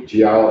weak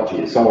geology.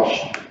 It's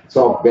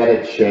all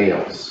bedded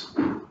shales.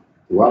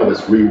 A lot of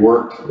it's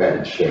reworked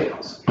bedded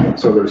shales.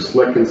 So there's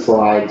slick and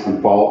slides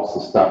and faults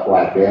and stuff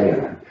like that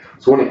in it.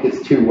 So when it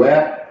gets too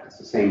wet, it's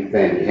the same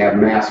thing. You have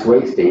mass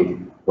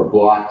wasting where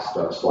blocks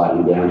start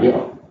sliding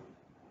downhill.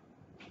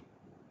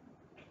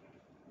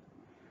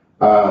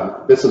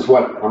 This is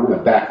what, I'm going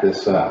to back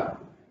this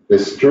up.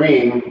 This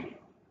stream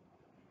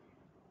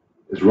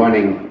is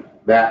running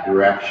that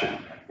direction.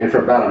 And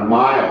for about a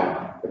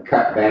mile, the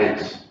cut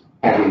banks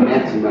have an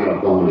immense amount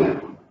of bone in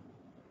them.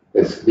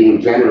 It's being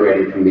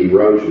generated from the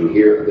erosion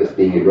here, this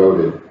being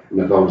eroded, and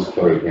the bones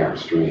carried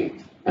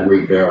downstream and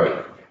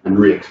reburied and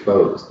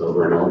re-exposed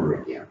over and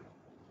over again.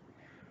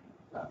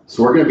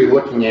 So we're going to be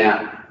looking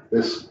at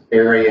this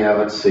area,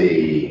 let's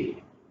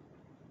see,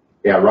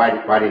 yeah,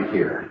 right in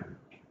here.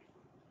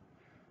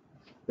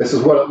 This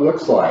is what it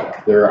looks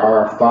like. There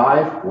are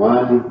 5,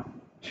 1,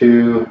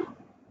 2,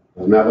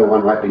 another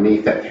one right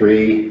beneath that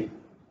 3,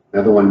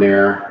 another one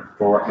there,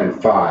 4,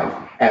 and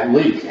 5. At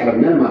least, at a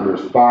minimum,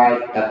 there's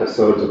 5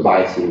 episodes of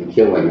bison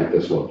killing at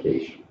this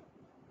location.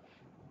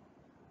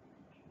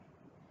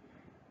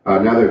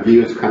 Another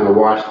view is kind of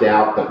washed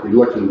out, but you're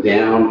looking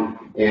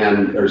down,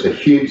 and there's a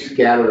huge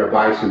scatter of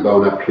bison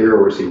bone up here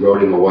where it's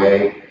eroding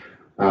away.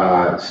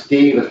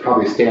 Steve is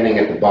probably standing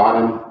at the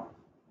bottom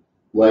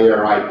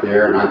layer right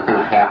there, and I'm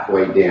kind of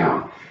halfway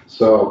down.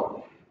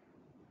 So,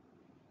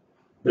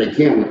 but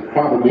again, the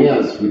problem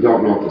is we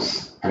don't know if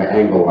it's at an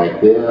angle like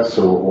this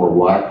or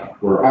what.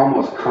 We're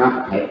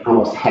it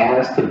almost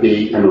has to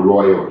be an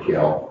arroyo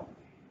kill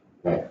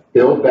that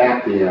filled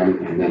back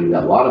in, and then a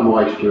lot of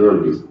moisture,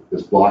 and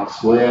this block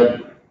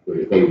slid.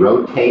 They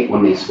rotate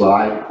when they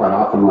slide, quite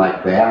often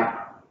like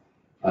that.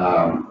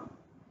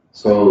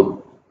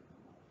 So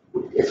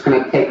it's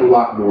going to take a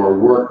lot more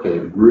work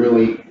to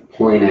really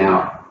point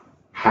out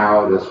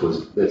how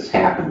this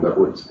happened, but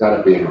it's got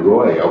to be an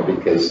arroyo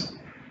because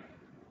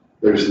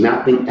there's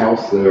nothing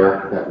else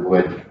there that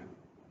would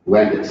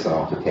lend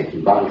itself to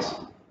taking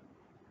bison.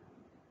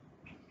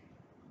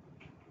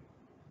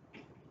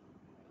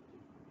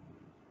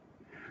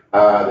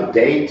 The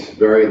date,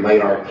 very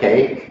late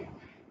archaic.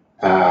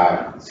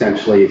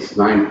 Essentially, it's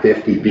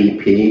 950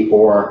 BP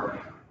or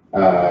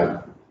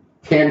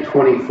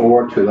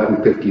 1024 to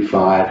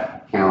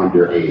 1155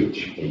 calendar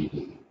age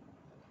AD.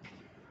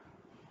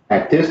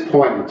 At this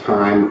point in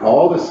time,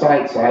 all the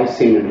sites I've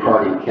seen in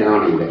Hardin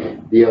County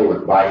that deal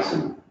with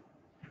bison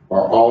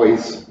are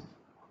always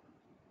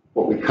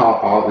what we call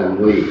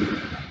Alvin Lee,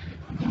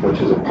 which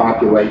is a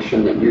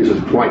population that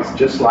uses points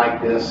just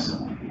like this.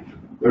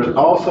 There's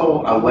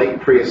also a late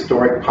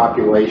prehistoric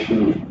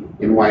population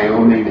in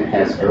Wyoming that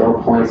has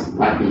arrow points that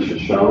might be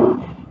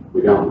Shoshone.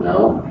 We don't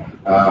know.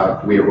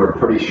 We're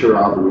pretty sure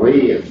Alvin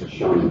Lee is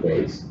Shoshone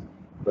based,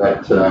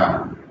 but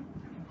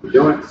we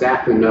don't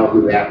exactly know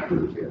who that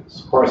group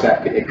is. Of course,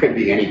 it could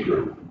be any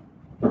group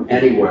from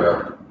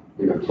anywhere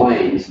in the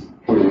plains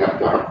coming up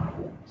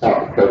to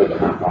South Dakota to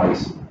hunt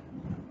bison.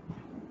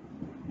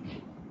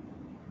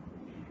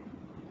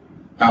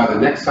 The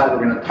next site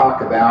we're going to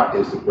talk about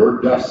is the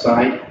bird dust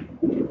site.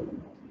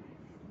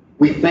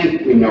 We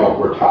think we know what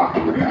we're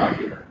talking about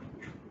here.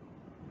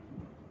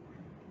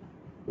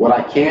 What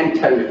I can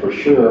tell you for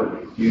sure,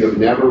 you have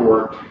never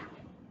worked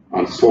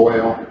on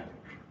soil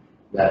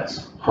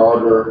that's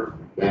harder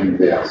than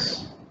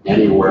this,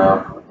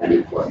 anywhere,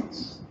 any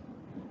place.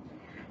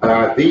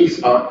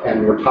 These are,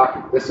 and we're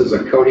talking, this is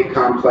a Cody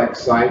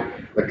complex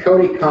site. The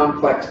Cody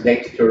complex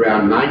dates to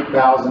around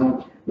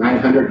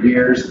 9,900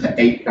 years to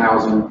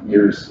 8,000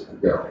 years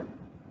ago.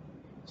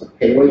 It's a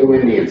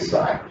Paleo-Indian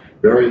site.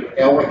 Very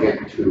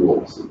elegant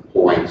tools and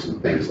points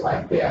and things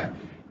like that.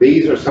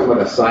 These are some of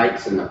the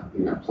sites in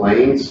the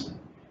plains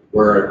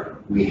where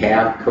we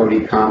have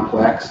Cody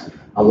complex.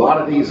 A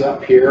lot of these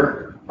up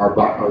here are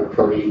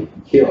Cody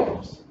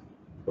kills,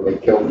 where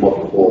they killed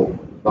multiple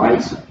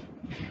bison.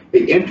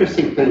 The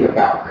interesting thing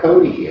about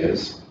Cody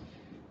is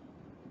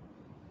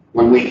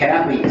when we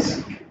have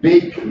these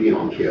big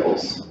communal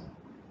kills,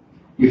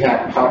 you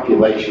have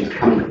populations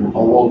coming from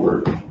all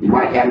over. You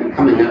might have them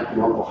coming up from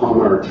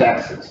Oklahoma or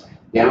Texas,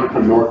 down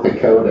from North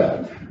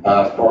Dakota,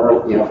 as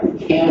far, from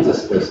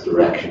Kansas this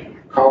direction,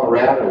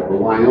 Colorado or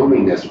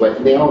Wyoming this way,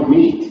 and they all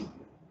meet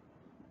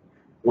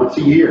once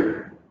a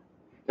year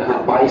to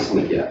hunt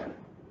bison together.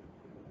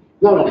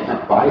 Not only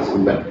hunt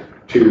bison, but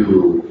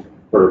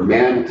for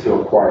men to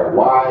acquire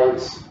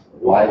wives,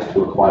 wives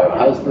to acquire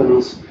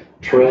husbands,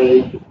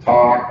 trade,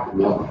 talk,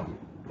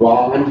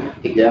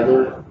 bond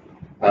together.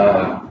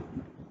 That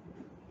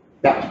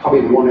was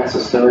probably more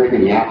necessary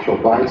than the actual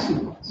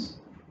bison was.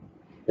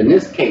 In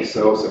this case,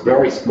 though,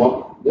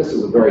 this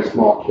is a very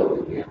small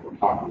killing ant we're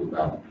talking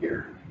about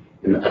here,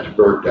 at the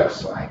bird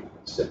dust site.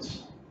 It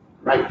sits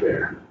right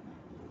there.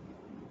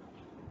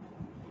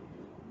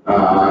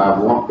 I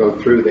won't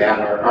go through that.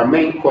 Our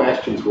main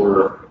questions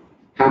were,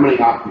 how many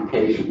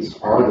occupations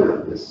are there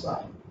at this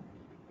site?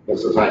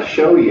 Because as I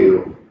show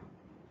you,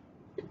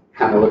 it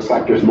kind of looks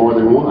like there's more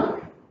than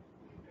one.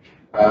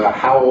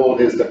 How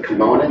old is the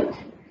component?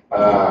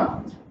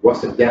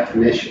 What's the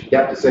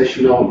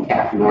depositional and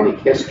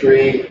taxonomic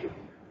history?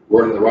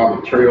 Where do the raw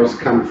materials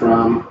come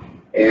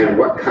from? And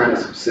what kind of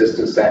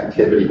subsistence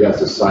activity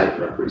does the site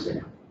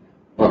represent?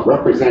 Well, it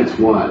represents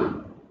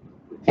one,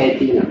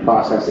 taking and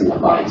processing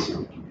of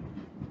bison.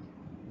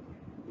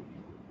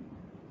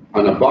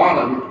 On the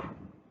bottom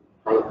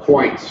are the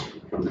points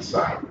from the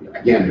site.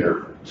 Again,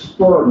 they're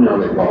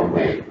extraordinarily well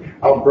made.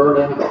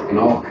 Alberta and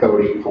all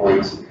Cody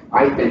points,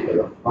 I think,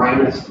 are the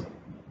finest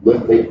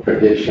lithic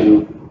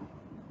tradition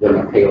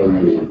during the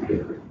Paleoneolithic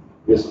period.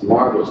 Just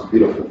marvelous,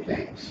 beautiful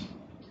things.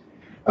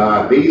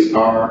 These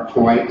are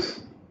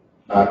points,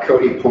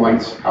 Cody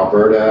points,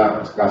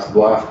 Alberta, Scotts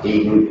Bluff,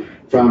 Eden,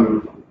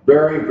 from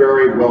very,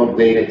 very well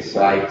dated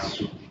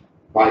sites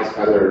by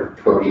other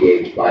Cody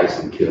age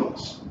bison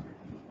kills.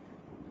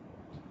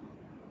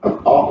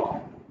 Of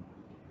all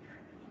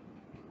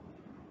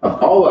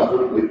of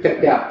them, we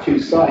picked out two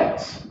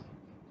sites.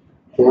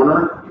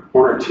 Horner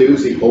 2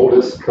 is the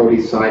oldest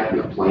Cody site in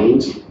the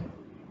plains,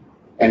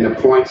 and the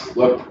points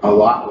looked a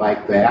lot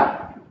like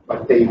that,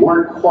 but they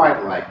weren't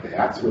quite like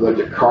that. So we looked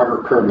at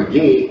Carter Kerr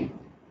McGee,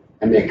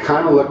 and they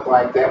kind of looked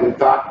like that. We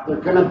thought they're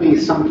going to be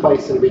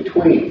someplace in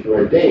between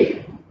for a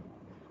date.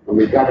 When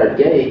we got our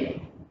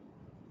date,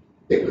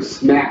 it was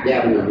smack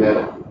dab in the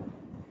middle.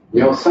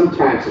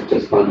 Sometimes it's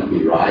just fun to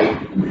be right,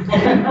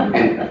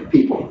 and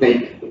people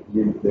think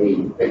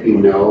that you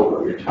know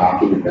what you're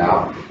talking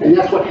about, and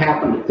that's what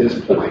happened at this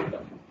point.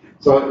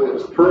 So it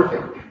was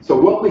perfect. So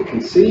what we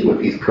can see with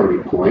these Cody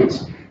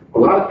points, a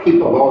lot of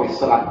people have always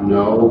thought,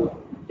 no,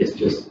 it's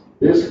just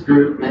this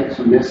group makes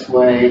them this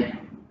way,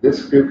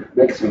 this group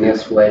makes them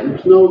this way.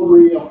 There's no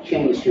real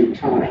change through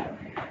time.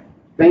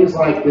 Things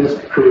like this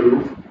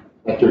prove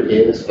that there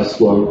is a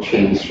slow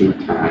change through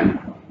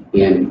time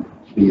in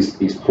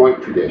these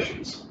point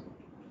traditions.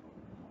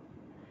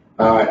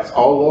 It's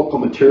all local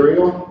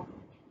material,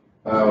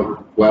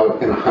 well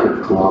within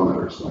 100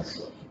 kilometers, let's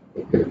say.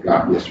 They could have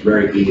gotten this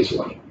very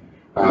easily.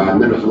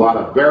 And then there's a lot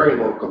of very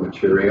local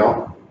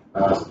material,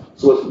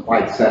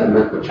 silicified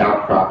sediment, which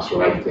outcrops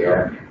right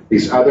there.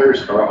 These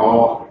others are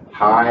all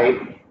high,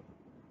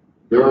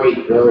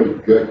 very, very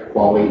good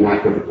quality,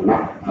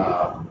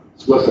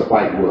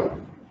 silicified wood.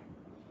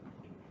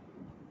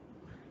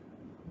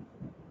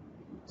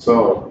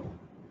 So,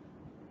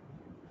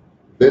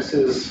 this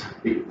is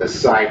the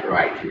site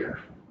right here.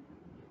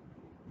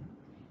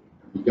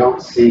 You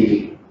don't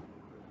see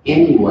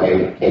any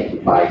way of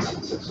taking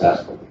bison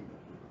successfully.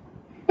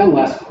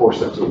 Unless, of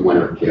course, it's a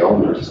winter kill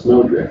and there's a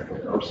snowdrift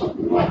there or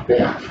something like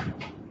that.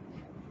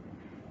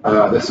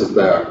 This is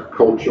the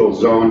cultural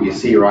zone you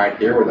see right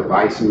here where the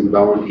bison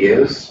bone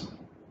is.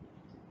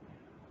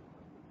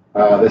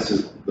 This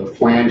is the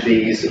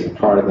phalanges and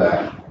part of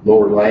the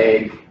lower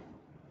leg.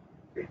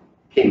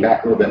 Came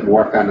back a little bit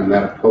more, found the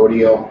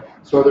metapodial.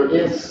 So there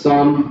is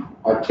some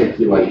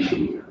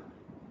articulation here.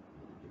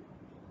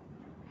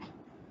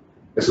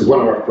 This is one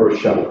of our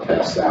first shuttle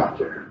tests out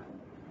there.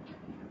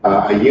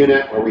 A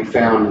unit where we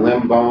found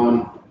limb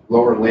bone,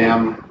 lower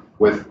limb,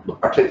 with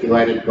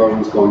articulated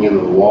bones going into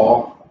the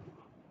wall.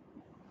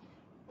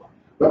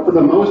 But for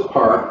the most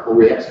part, where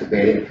we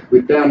excavated,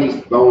 we found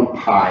these bone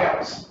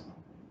piles.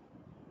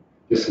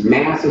 Just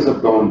masses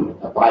of bone,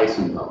 of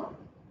bison bone.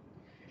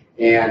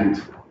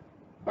 And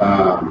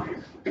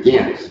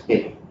again,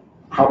 it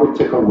probably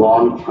took a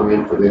long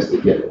time for this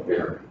to get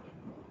buried.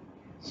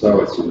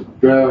 So it's in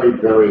very,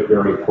 very,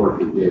 very poor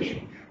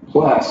condition.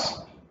 Plus,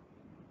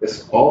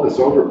 all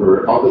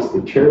this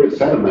material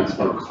sediments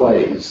are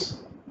clays,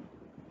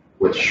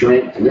 which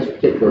shrink, and this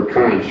particular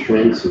kind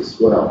shrinks and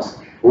swells.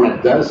 When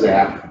it does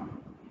that,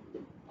 the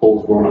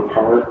pole's blown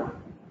apart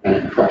and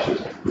it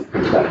crushes it. It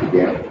comes back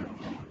together.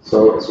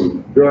 So it's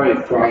in very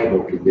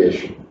friable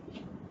condition.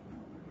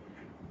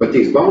 But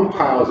these bone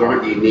piles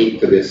aren't unique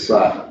to this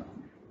site.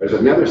 There's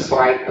another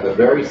site of the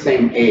very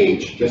same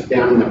age, just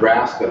down in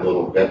Nebraska a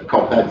little bit,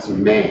 called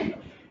Hudson, Maine.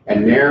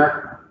 And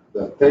there,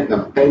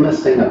 the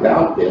famous thing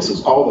about this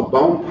is all the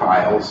bone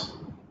piles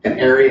and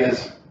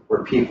areas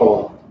where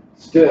people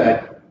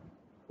stood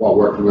while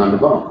working on the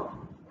bone,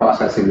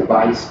 processing the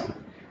bison.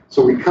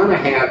 So we kind of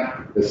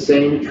have the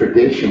same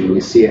tradition we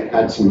see at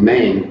Hudson,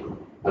 Maine,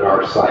 on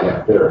our side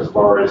up there as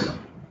far as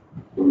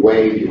the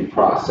way you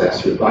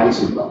process your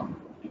bison bone.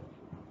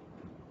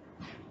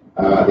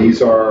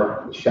 These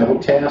are the shovel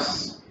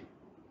tests.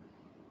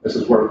 This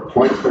is where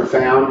points were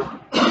found,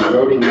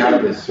 eroding out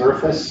of the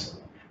surface.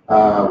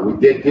 We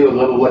did do a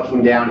little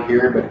looking down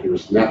here, but there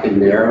was nothing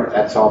there.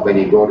 That's all been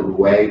eroded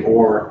away,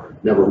 or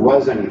never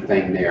was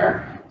anything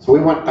there. So we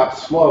went up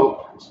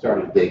slope and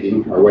started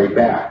digging our way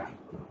back.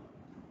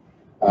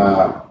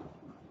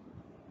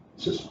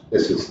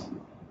 This is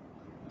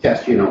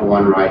test unit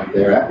 1 right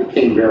there. That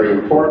became very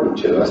important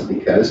to us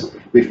because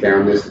we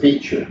found this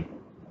feature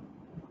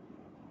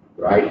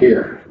right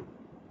here.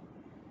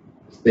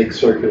 This big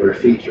circular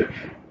feature.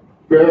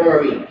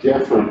 Very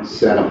different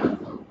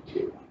sediment though,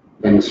 too.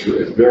 And it's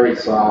very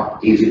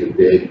soft, easy to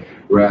dig,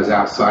 whereas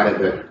outside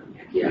of it,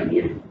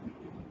 again,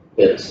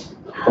 it's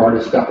the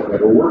hardest stuff I've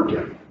ever worked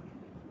in.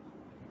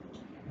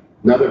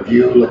 Another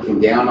view looking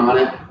down on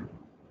it.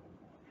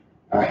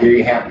 Here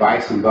you have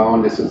bison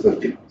bone. This is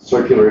the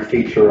circular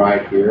feature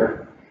right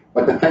here.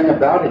 But the thing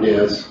about it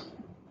is,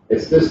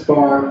 it's this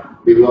far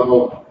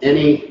below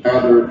any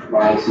other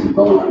bison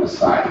bone on the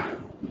site.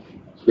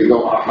 So we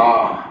go,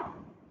 aha,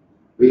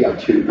 we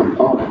have 2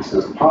 components.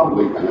 It's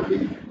probably going to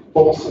be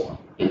fossil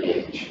in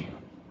age.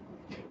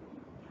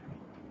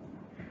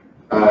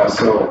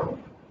 So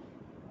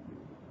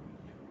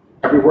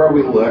everywhere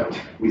we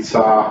looked, we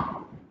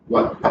saw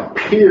what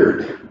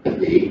appeared to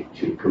be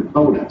 2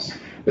 components.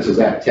 This is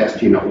at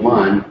test unit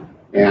 1,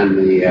 and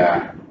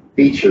the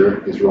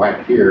feature is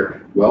right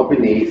here, well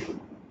beneath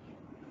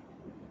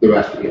the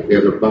rest of the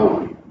other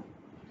bone.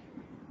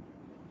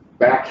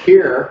 Back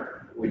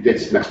here, we did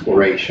some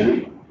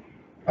exploration,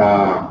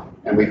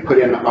 and we put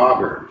in an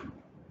auger.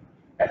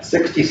 At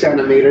 60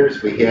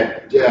 centimeters, we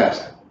hit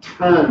just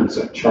tons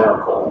of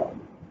charcoal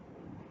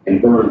and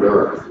burned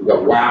earth. We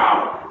go,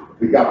 wow,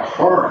 we got a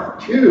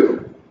hearth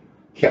too.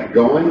 Kept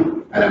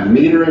going. At 1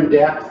 meter in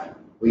depth,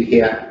 we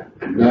hit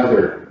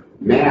another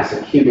mass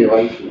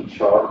accumulation of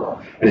charcoal.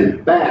 And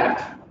in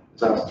fact,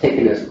 as I was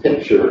taking this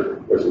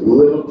picture, there's a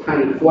little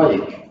tiny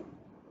flake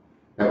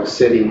that was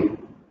sitting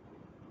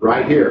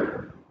right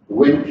here. The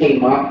wind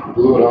came up,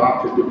 blew it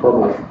off just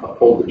before I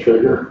pulled the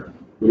trigger.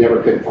 We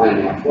never could find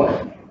that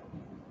flake.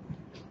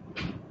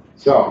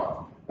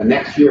 So the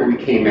next year we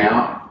came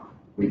out,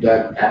 we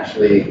dug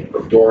actually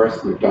with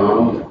Doris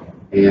McDonald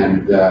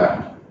and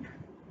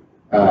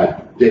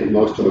did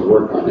most of the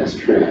work on this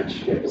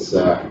trench. It was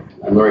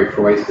Larry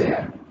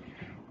Freustad.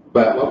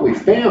 But what we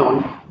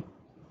found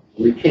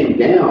when we came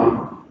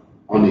down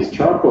on these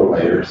charcoal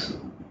layers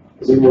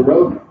is in the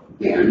road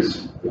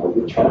ends filled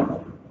with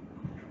charcoal.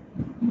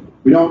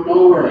 We don't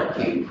know where it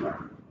came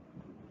from.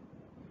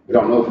 We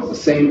don't know if it's the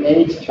same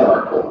age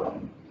charcoal.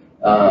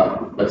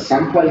 But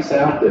someplace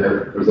out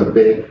there, there's a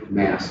big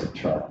mass of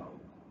charcoal.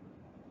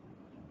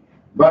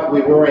 But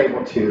we were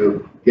able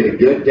to get a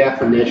good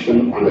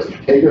definition on the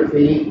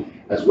stratigraphy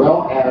as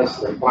well as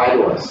the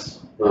phytoliths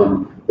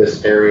from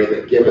this area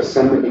that give us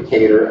some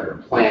indicator of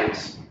the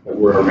plants that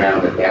were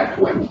around at that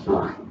point in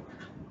time.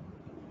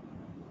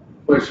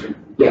 Question.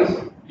 Yes.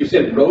 You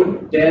said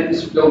rodent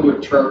dens filled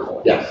with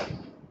charcoal. Yes.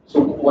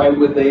 So why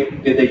would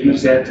did they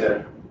use that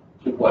to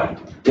what?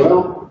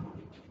 Well,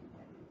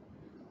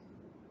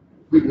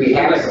 we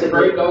have Like a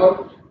prairie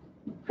dog?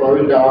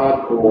 Prairie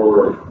dog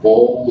or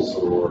voles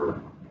or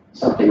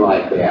something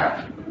like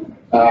that.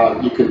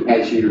 You can,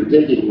 as you're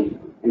digging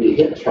and you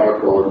hit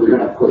charcoal, you're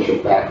going to push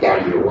it back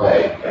out of your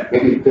way.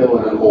 Maybe fill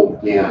in an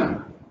old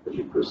den as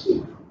you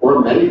proceed.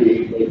 Or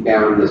maybe they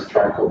found this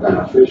charcoal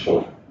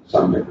beneficial to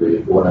some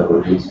degree for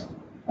whatever reason.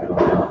 I don't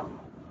know.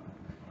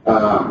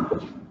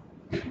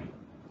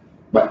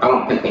 But I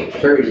don't think they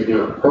carried it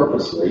in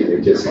purposely. They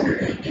just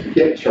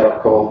hit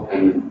charcoal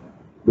and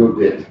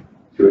moved it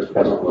to its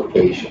present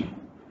location.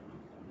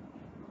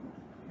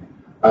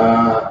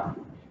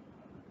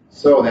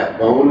 So that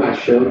bone I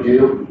showed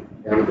you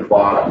down at the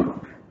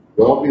bottom,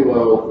 well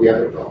below the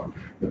other bone.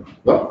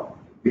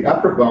 The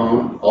upper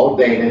bone, all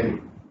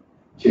dated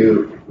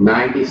to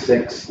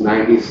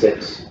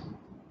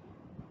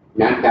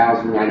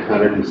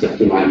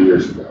 9,969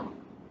 years ago.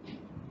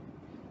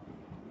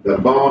 The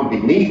bone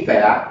beneath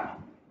that,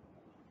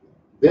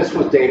 this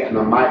was dated,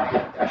 and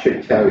I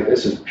should tell you,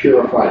 this is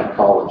purified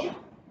collagen.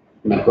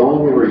 And the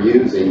bone we were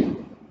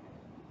using,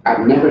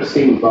 I've never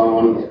seen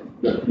bone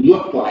that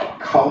looked like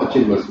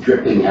collagen was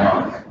dripping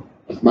out of it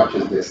as much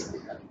as this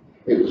did.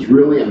 It was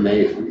really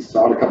amazing. We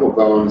saw a couple of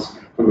bones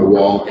from the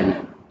wall, and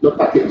it looked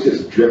like it was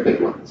just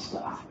dripping with the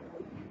stuff.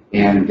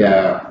 And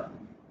the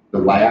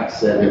lab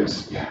said it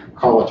was,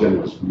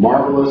 collagen was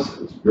marvelous,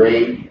 it was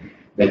great.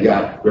 They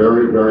got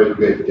very, very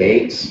good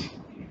dates.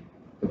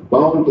 The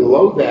bone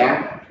below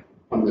that,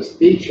 on this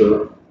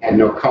feature, had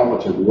no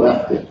collagen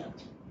left in it.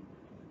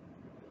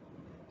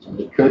 So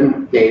they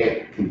couldn't date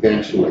it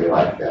conventionally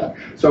like that.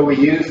 So we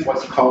used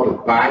what's called a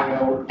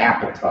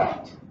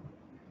bioapatite.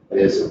 It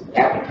is,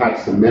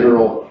 apatite's the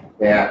mineral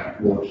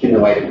that will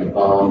accumulate in the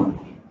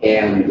bone.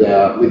 And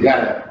we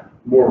got a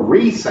more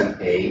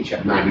recent age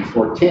at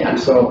 9410.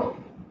 So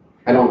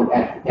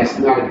that's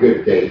not a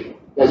good date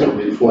doesn't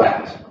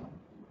reflect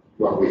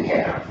what we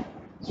have.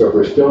 So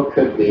there still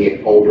could be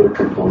an older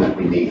component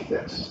beneath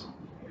this.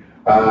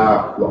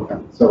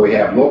 So we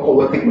have local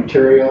lithic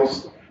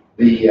materials.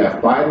 The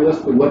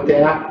finalists we looked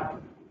at,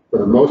 for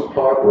the most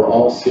part, were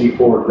all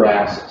C4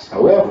 grasses.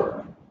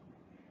 However,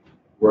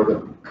 where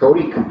the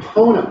Cody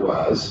component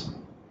was,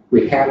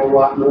 we had a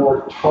lot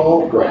more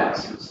tall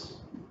grasses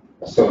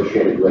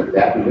associated with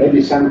that, and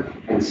maybe some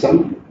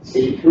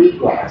C3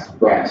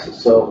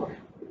 grasses. So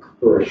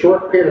for a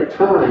short period of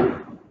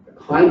time, the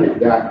climate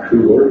got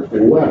cooler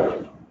and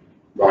wetter,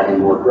 brought in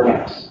more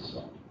grass.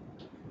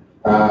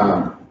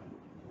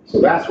 So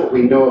that's what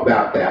we know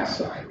about that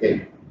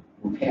side.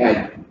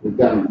 We've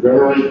done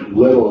very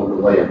little in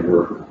the way of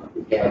work.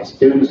 We've had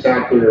students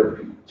out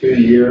there 2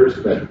 years,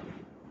 but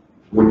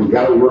when you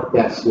got to work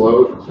that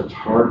slow, such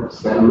hard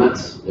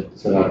sediments,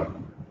 it's you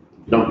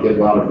don't get a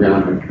lot of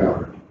ground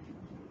uncovered.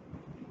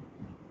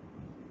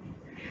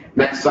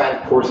 Next site,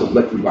 of course, is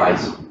Licking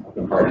Bison up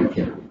in Hardin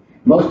County.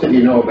 Most of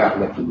you know about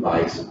Licking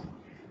Bison.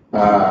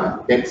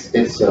 It's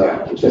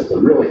just a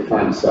really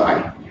fun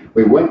site.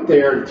 We went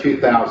there in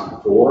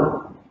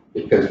 2004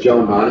 because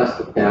Joe Monis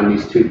had found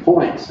these 2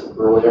 points of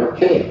early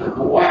archaic. I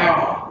go,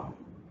 wow,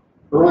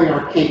 early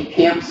archaic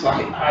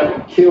campsite. I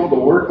would kill to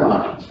work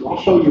on it. So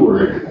I'll show you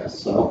where it is.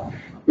 So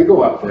we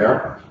go up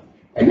there,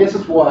 and this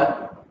is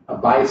what a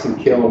bison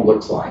kill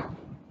looks like.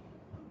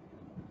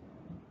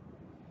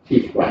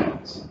 Teeth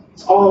fragments.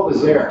 It's all that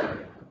was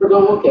there. We're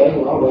going, okay,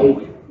 well,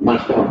 they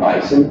munched on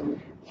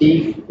bison.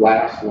 Teeth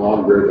last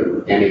longer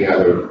than any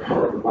other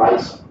part of the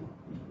bison.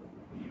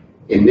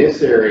 In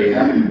this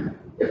area,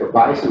 if a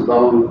bison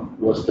bone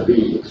was to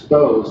be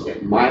exposed,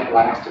 it might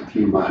last a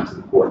few months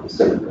before it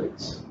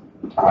disintegrates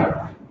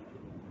entirely.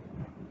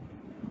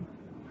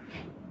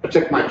 I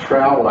took my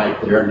trowel right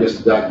there and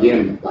just dug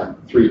in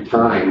like 3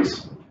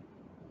 times.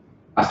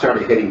 I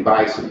started hitting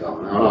bison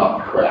bone. Oh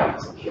crap,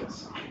 it's a kill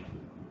site.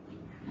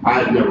 I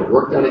had never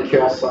worked on a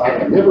kill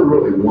site. I never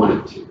really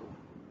wanted to.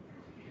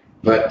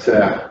 But,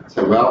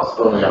 so well, it's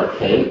early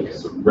archaic.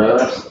 It's the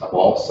rarest of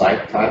all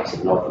site types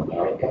in North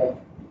America.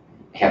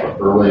 Have an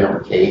early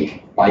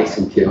archaic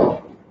bison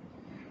kill.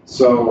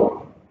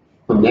 So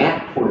from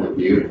that point of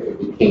view, it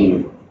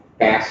became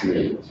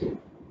fascinating to me.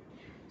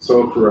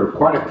 So for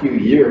quite a few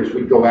years,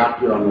 we'd go out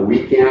there on the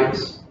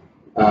weekends,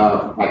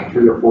 like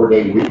 3 or 4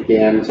 day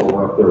weekends,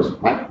 or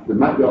if we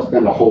might be able to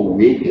spend a whole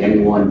week at any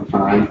one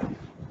time.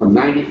 From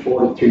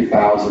 94 to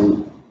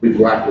 2000, we'd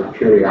go out there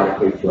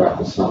periodically throughout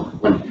the summer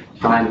when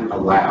time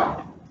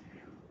allowed.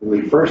 When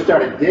we first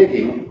started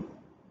digging,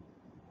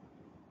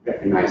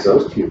 recognize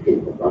those 2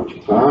 people, don't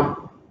you,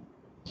 Tom?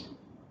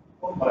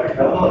 Oh my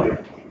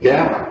God.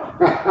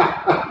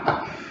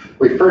 Yeah.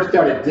 We first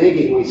started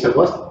digging, we said,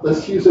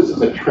 let's use this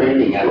as a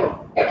training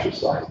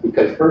exercise,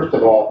 because first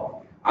of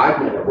all,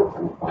 I've never worked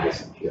on a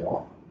bison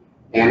kill,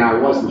 and I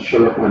wasn't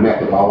sure if my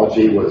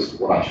methodology was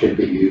what I should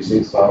be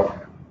using, so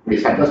we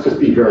decided, let's just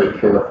be very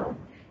careful.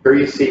 Here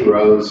you see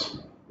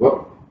rows,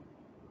 whoop,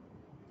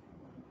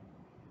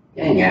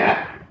 dang it.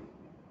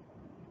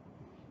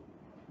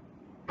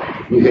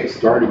 You hit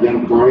start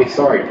again for me?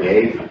 Sorry,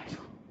 Dave.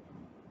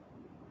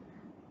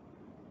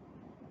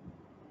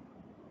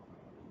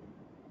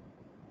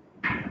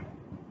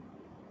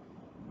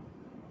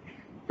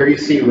 Here you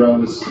see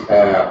Rose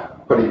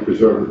putting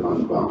preservative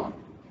on the bone.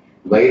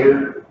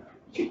 Later,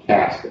 she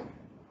cast it.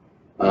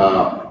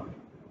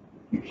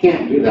 You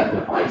can't do that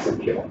in a bison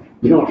kill.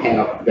 You don't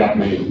have that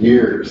many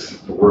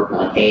years to work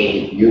on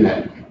a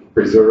unit,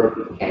 preserve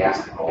and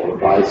cast all the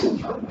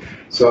bison.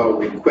 So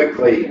we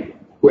quickly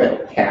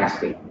quit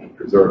casting and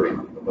preserving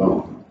the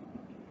bone.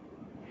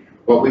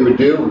 What we would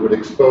do, we would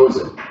expose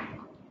it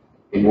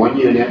in one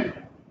unit,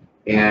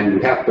 and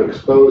we'd have to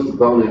expose the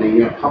bone in a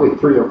unit probably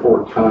 3 or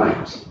 4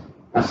 times.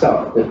 That's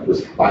how thick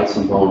this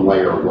bison bone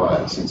layer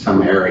was in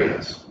some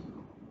areas.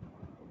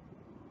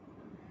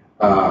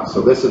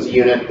 So this is a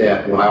unit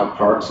that Lyle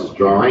Parks is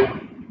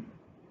drawing.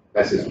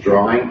 That's his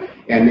drawing.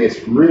 And it's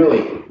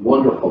really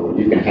wonderful when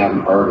you can have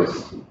an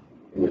artist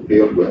in the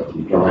field with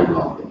you drawing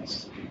all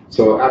this.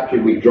 So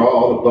after we draw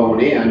all the bone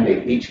in,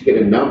 they each get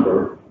a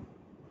number.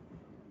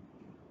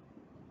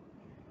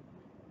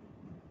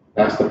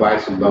 That's the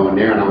bison bone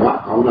there. And I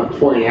want to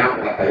point out,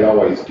 like I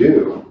always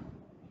do,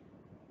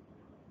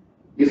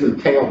 these are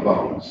the tail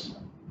bones.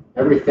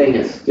 Everything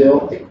is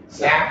still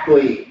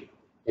exactly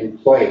in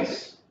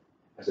place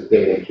as the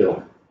day they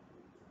killed.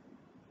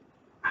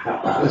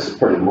 This is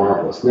pretty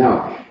marvelous.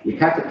 Now, you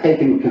have to take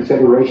into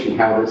consideration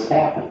how this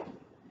happened.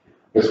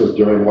 This was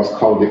during what's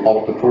called the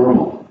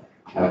altithermal,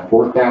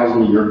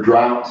 4,000-year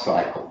drought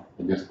cycle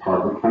in this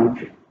part of the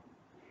country.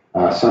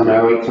 Some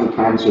areas,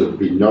 sometimes there would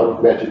be no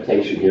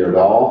vegetation here at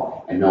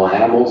all, and no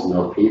animals,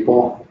 no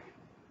people.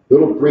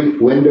 Little brief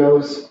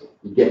windows,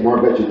 you get more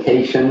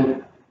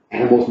vegetation,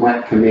 animals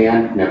might come in,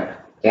 and if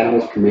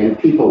animals come in,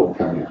 people will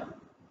come in.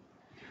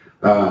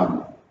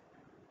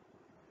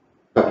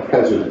 But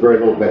because there's very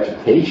little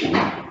vegetation,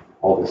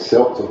 all the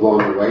silts have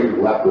blown away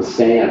and left with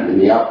sand in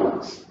the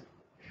uplands.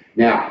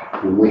 Now,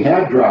 when we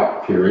had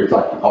drought periods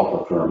like the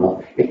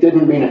altithermal, it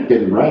didn't mean it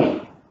didn't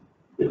rain.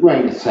 it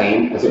rained the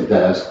same as it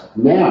does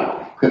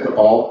now, because it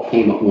all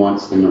came at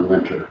once in the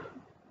winter.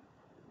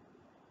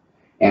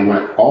 And when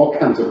it all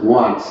comes at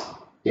once,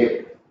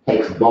 it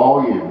takes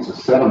volumes of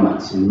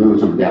sediments and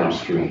moves them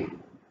downstream.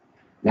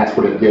 And that's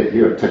what it did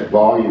here. It took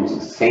volumes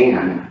of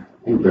sand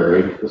and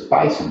buried this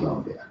bison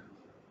bone bed.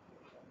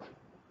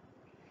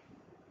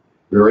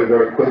 Very,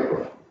 very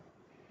quickly.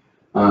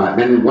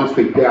 Then once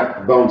we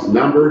got the bones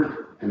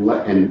numbered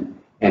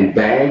and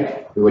bagged,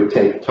 we would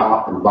take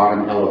top and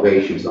bottom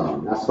elevations on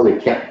them. That's how they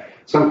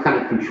kept some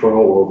kind of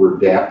control over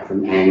depth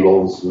and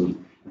angles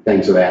and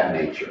things of that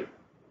nature.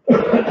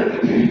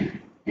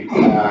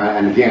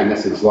 And again,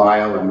 this is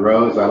Lyle and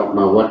Rose. I don't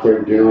know what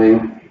they're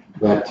doing,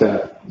 but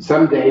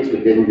some days we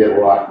didn't get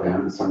a lot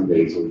done, some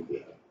days we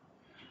did.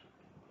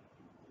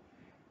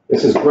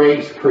 This is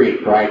Graves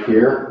Creek right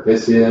here.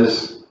 This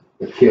is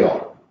the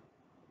kill.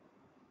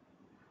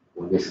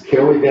 When this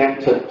kill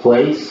event took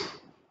place,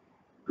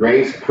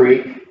 Graves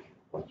Creek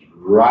was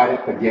right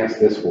up against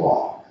this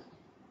wall.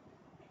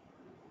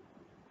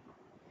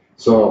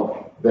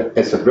 So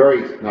it's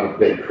not a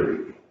big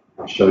creek.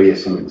 I'll show you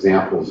some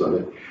examples of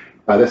it.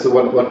 This is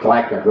what it looked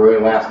like the very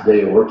last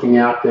day of working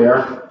out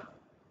there.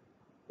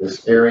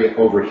 This area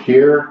over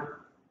here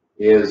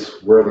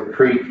is where the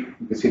creek,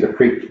 you can see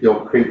the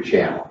old creek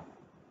channel.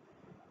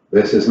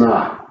 This is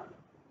not.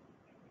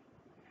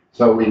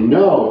 So we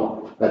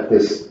know that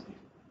this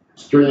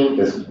stream,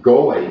 this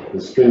gully, the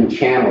stream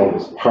channel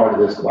was part of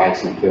this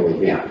bison kill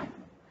event.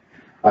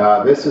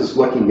 This is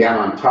looking down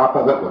on top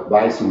of it with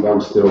bison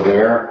bones still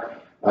there.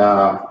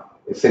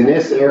 It's in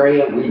this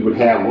area we would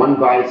have one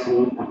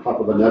bison on top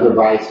of another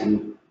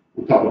bison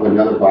on top of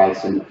another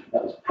bison.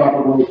 That was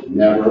probably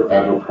never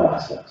ever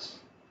processed,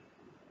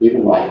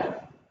 even later.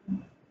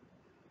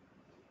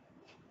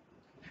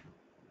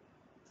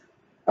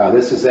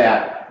 This is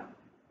at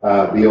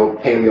the old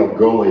paleo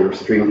gully or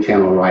stream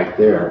channel right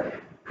there.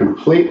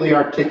 Completely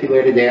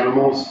articulated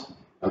animals.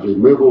 As we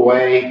move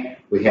away,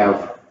 we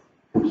have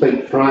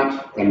complete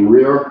front and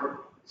rear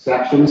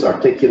sections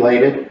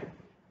articulated.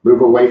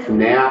 Move away from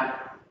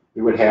that,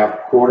 we would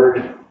have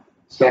quartered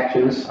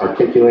sections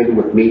articulated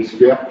with meat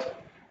stripped.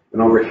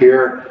 And over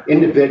here,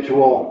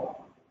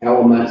 individual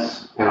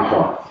elements and a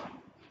hearth.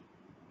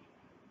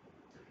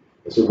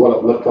 This is what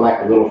it looked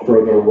like a little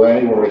further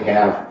away, where we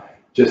have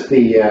just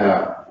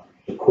the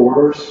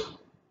quarters.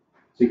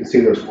 So you can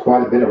see there's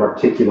quite a bit of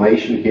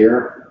articulation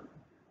here.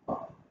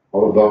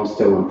 All the bones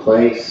still in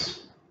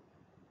place.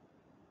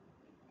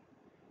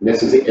 And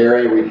this is the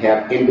area we'd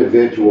have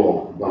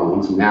individual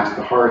bones, and that's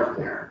the hearth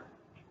there.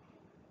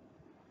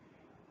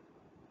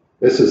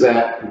 This is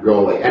that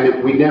gully,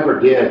 and we never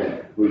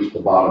did reach the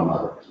bottom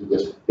of it, because we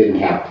just didn't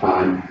have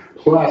time.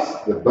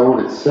 Plus, the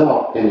bone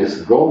itself in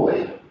this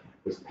gully,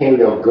 this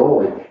paleo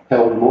gully,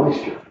 held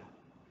moisture.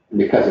 And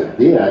because it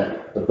did,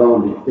 the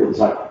bone, it was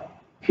like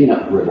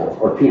peanut brittle,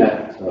 or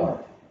peanut, it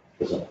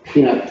was a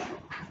peanut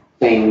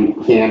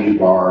thing, candy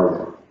bar,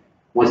 that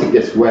once it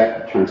gets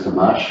wet, it turns to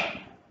mush.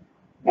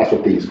 That's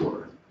what these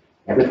were.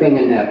 Everything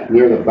in that,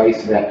 near the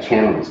base of that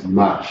channel was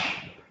mush.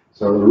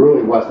 So there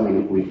really wasn't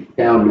any, we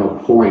found no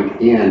point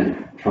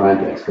in trying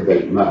to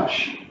excavate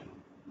mush.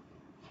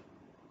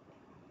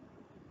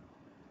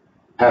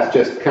 That's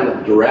just kind of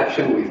the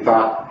direction we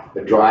thought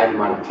the drive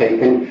might have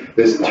taken.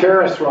 This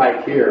terrace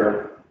right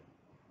here,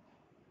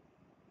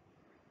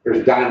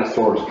 there's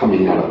dinosaurs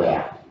coming out of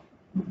that.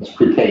 It's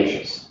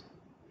Cretaceous.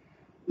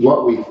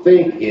 What we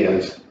think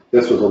is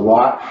this was a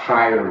lot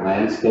higher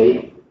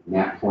landscape in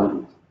that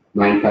point,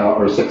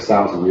 9,000 or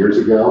 6,000 years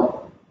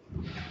ago.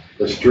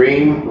 The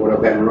stream would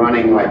have been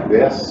running like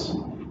this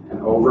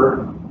and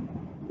over,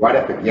 right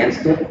up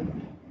against it.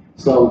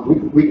 So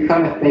we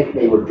kind of think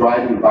they were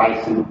driving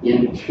bison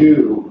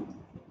into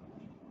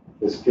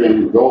the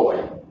stream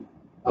gully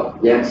up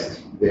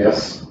against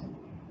this.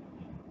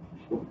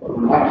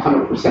 We're not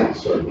 100%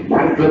 certain. They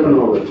might have driven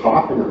over the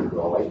top into the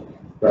gully,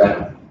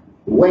 but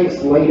the way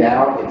it's laid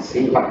out, it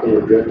seems like they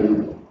were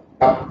driven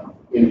up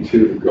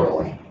into the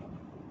gully.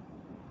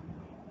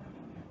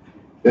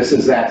 This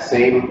is that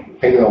same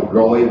paleo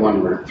gully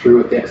when we're through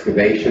with the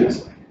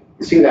excavations.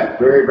 You see that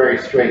very, very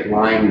straight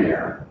line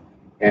there.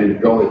 And the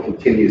gully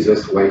continues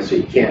this way, so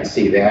you can't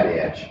see that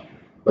edge.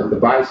 But the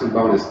bison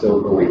bone is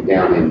still going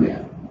down in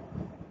there.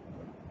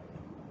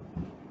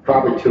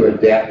 Probably to a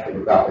depth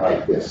of about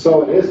like this.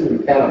 So it is an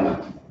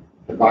impediment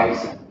to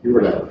bison. If you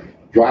were to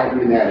drive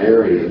them in that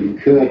area, you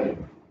could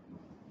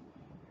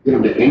get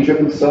them to injure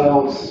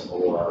themselves,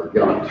 or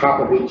get on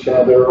top of each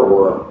other,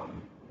 or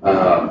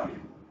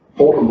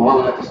hold them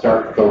long enough to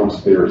start throwing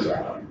spears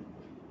at them.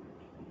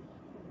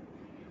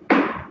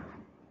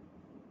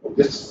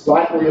 Just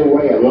slightly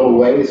away, a little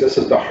ways, this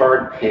is the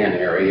hard pan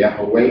area,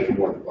 away from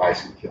where the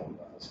bison kill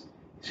was.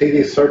 See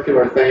these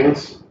circular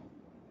things?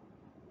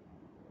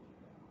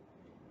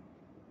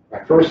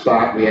 I first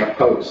thought we have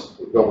posts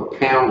that go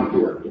down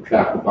here to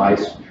trap the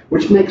bison,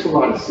 which makes a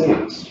lot of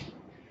sense.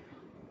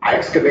 I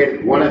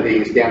excavated one of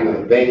these down to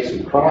the base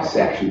and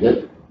cross-sectioned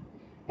it,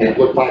 and it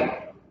looked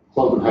like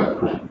cloven hoof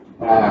print.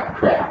 Ah,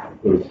 crap.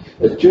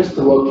 It's just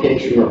the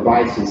location where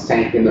bison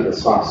sank into the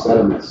soft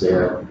sediments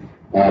there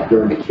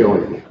during the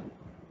killing.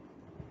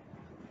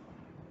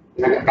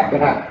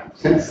 And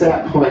since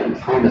that point in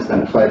time, it's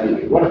been plaguing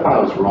me. What if I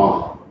was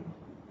wrong?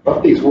 What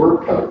if these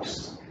were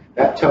coasts?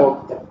 That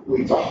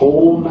leads a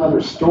whole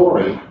nother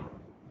story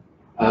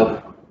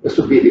of this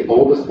would be the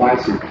oldest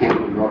bison camp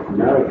in North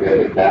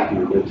America if that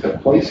really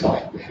took place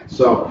like that.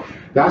 So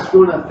that's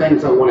one of the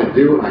things I want to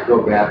do when I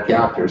go back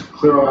out there is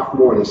clear off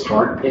more of this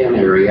hard pan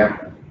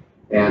area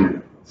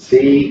and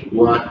see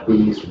what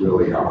these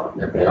really are.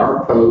 If they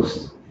are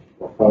posts,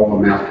 we'll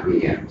follow them out to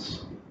the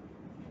ends.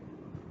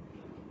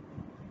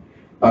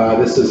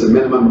 This is a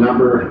minimum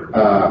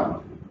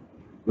number.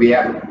 We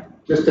have,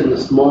 just in the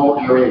small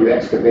area we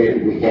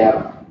excavated, we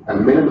have a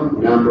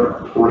minimum number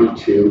of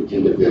 22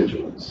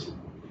 individuals.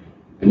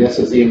 And this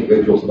is the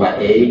individuals by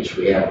age.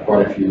 We have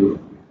quite a few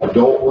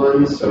adult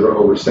ones that are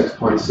over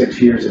 6.6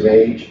 years of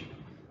age,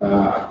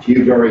 a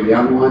few very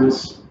young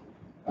ones,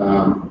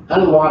 and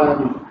a lot of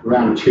them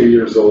around 2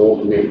 years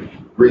old, and they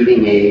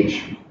breeding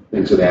age,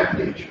 things of that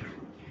nature.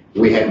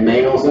 We had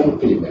males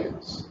and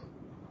females.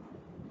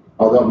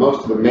 Although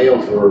most of the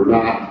males were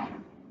not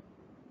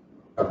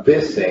of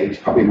this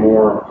age, probably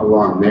more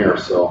along there,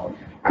 so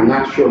I'm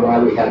not sure why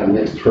we had a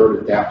mixed herd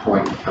at that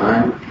point in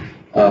time,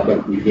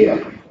 but we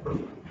did.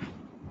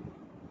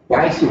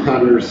 Bison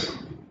hunters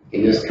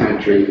in this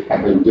country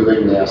have been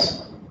doing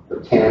this for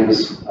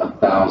tens of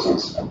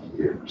thousands of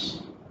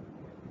years.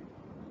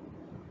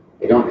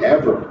 They don't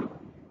ever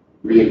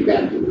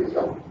reinvent the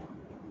wheel.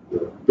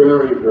 They're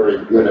very,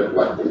 very good at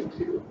what they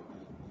do,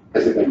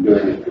 because they've been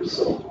doing it for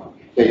so long.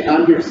 They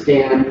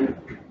understand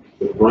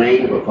the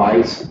brain of a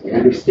bison. They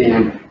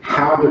understand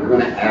how they're going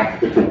to act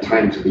different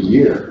times of the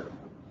year,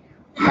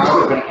 how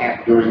they're going to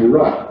act during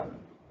rut.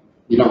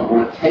 You don't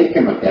want to take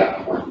them at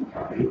that point in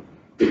time,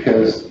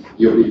 because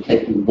you'll be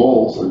taking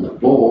bulls, and the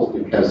bulls,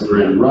 because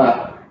they're in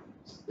rut,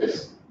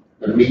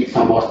 the meat's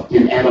almost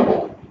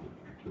inedible.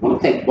 You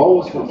want to take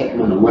bulls, you want to take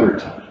them in the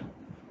wintertime.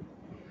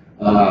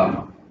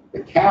 The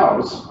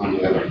cows, on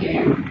the other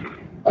hand,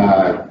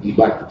 you'd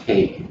like to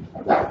take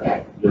about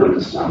that during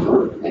the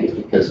summer,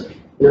 because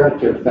they're at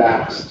their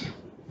fattest.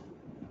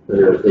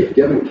 They've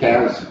given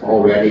calves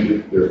already,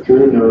 they're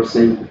through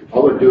nursing,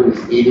 all they're doing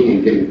is eating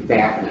and getting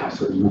fat now,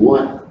 so you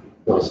want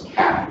those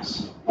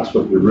calves. That's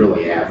what you're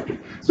really after.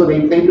 So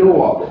they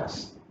know all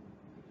this.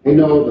 They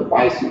know the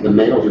bison, the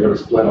males are going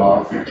to split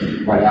off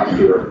right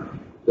after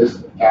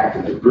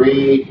they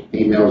breed.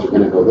 Females are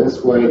going to go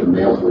this way, the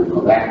males are going to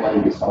go that way,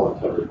 and they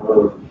solitary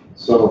herd.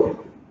 So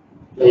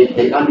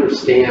they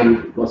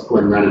understand what's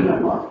going on in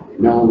their life. They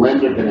know when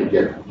they're going to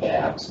get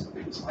calves and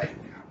things like that.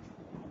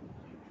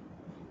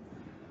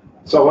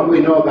 So what do we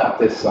know about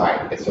this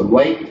site? It's a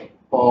late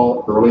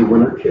fall, early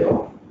winter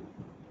kill.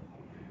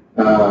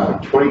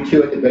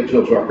 22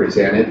 individuals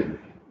represented.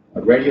 A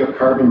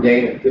radiocarbon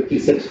date of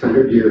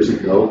 5,600 years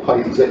ago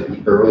places it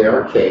in the early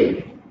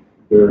Archaic.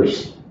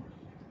 If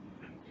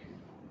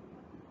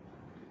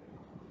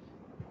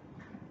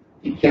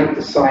you count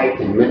the site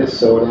in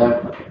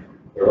Minnesota,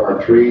 there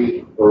are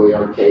 3 early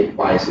Archaic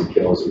bison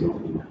kills in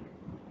North America.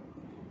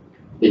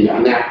 In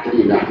the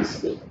United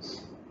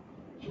States.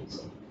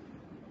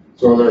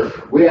 So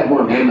we have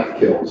more mammoth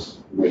kills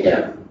than we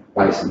have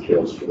bison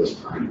kills for this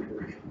time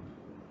period.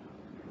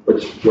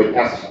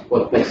 That's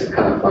what makes it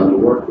kind of fun to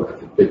work with,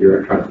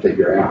 try to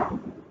figure out.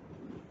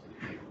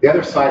 The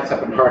other site's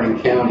up in Hardin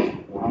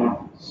County.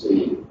 Well, let's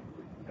see.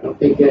 I don't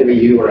think any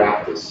of you are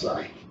at this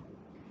site.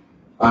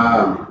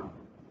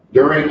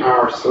 During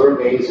our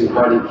surveys in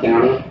Hardin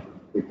County,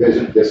 we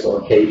visited this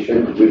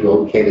location and we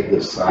located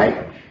this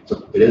site.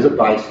 So it is a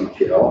bison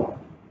kill.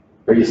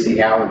 Here you see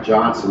Alan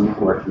Johnson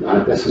working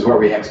on it. This is where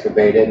we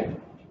excavated.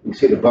 You can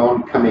see the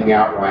bone coming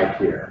out right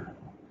here.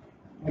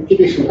 I'll give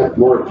you some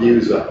more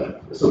views of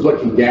it. This is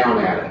looking down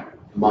at it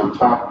from on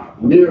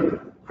top, near the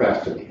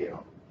crest of the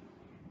hill.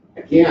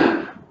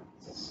 Again,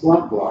 it's a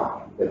slump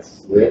block that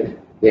slid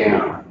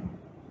down.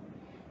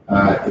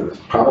 It was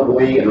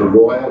probably an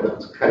arroyo that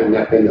was cutting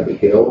up into the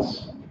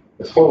hills.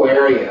 This whole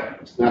area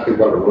is nothing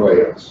but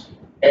arroyos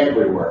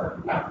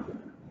everywhere out there.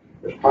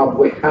 There's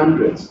probably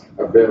hundreds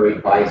of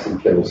buried bison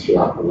kills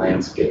throughout the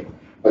landscape,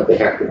 but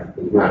they're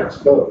not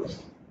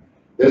exposed.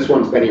 This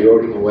one's been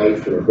eroding away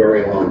for a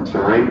very long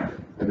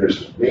time, and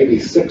there's maybe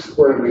 6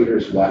 square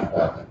meters left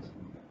of it.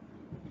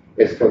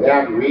 It's for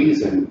that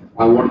reason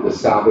I wanted to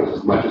salvage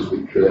as much as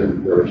we could in a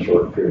very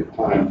short period of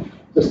time.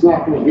 It's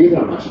not going to be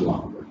there much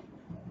longer.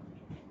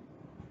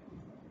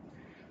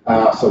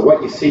 So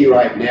what you see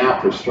right now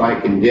for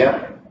strike and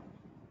dip,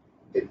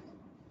 it's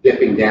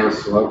dipping down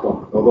slope,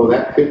 although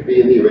that could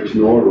be the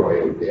original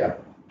arroyo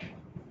dip.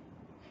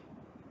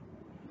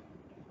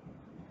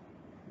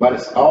 But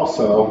it's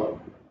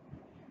also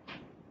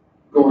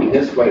going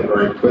this way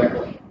very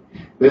quickly.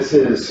 This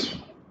is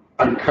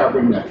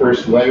uncovering the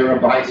first layer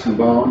of bison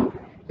bone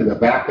to the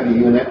back of the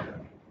unit.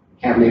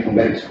 Haven't even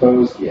been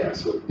exposed yet,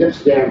 so it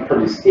dips down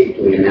pretty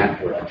steeply in that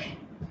direction.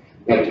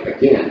 And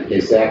again,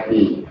 is that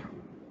the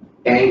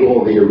angle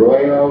of the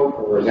arroyo,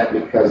 or is that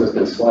because it's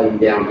been sliding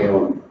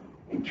downhill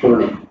and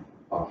turning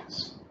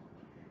office.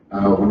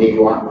 We need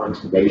a lot more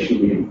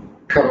excavation. We need to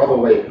cut all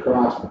the way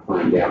across to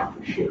find out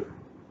for sure.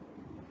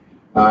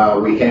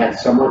 We had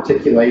some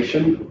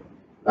articulation,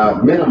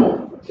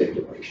 minimal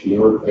articulation. They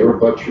were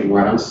butchering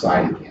right on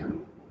site again.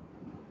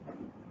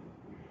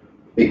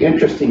 The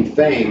interesting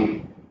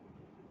thing,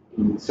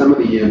 in some of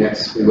the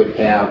units, we would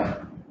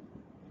have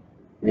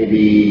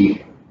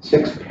maybe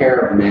 6 pair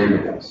of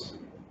mandibles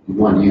in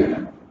one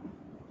unit.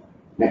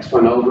 Next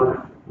one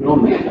over, no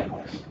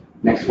mandibles.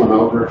 Next one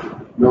over,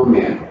 no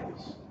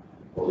mandibles.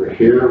 Over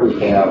here we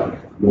have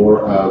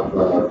more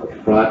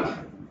of front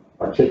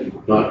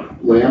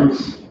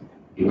limbs,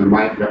 and we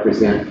might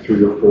represent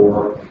 3 or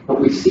 4,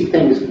 but we see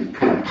things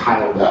kind of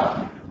piled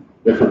up.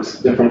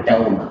 Different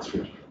elements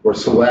were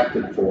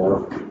selected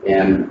for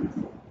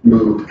and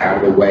moved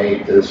out of the way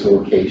to this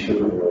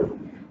location or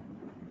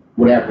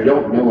whatever. We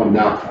don't know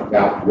enough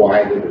about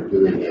why they were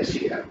doing this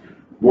yet.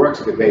 More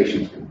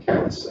excavations can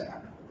tell us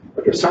that.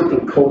 But there's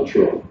something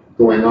cultural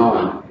going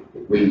on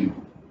that we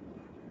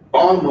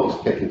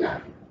almost picking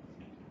up.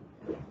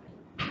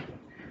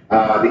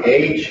 The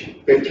age,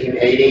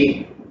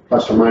 1580,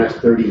 plus or minus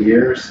 30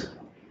 years,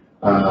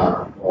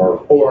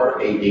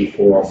 or AD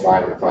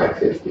 405 to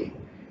 550.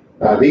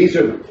 These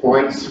are the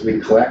points we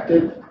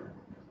collected.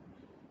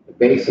 The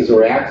bases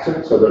are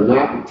absent, so they're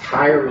not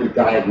entirely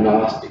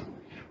diagnostic.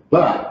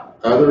 But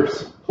other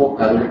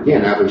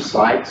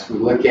sites we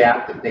look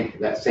at that date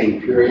that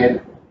same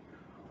period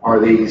are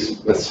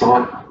these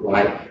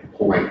Bison-like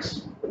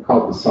points. They're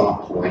called Bison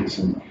points,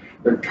 and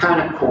they're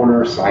kind of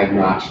corner,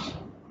 side-notched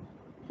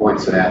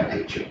points of that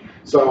nature.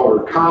 So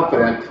we're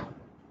confident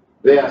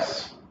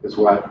this is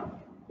what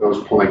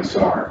those points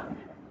are.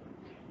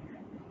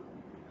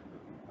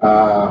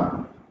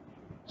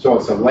 So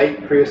it's a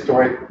late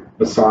prehistoric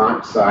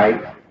Bison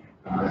site.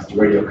 It's the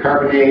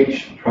radiocarbon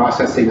age,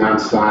 processing on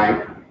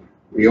site.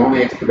 We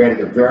only excavated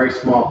a very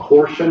small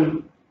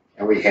portion,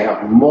 and we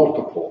have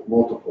multiple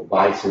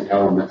bison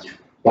elements,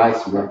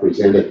 bison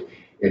represented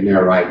in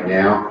there right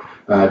now.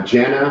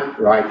 Jenna,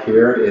 right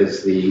here,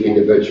 is the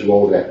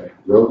individual that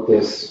wrote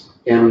this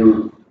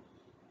MPDF,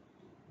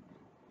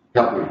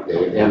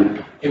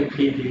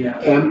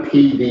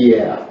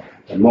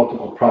 a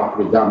multiple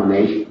property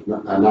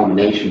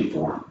nomination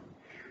form.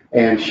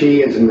 And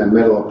she is in the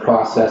middle of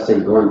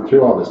processing, going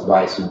through all this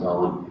bison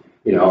bone,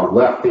 you know,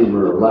 left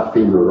femur, right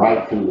femur,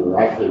 right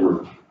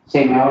femur.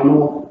 Same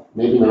animal,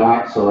 maybe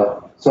not.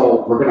 So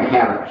we're going to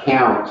have a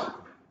count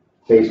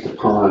based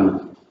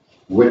upon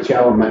which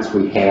elements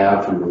we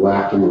have from the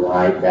left and the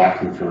right,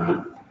 back and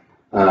front,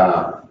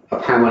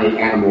 of how many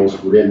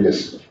animals were in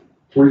this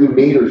 3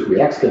 meters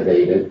we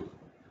excavated,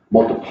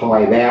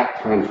 multiply that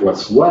times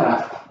what's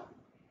left,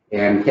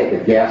 and take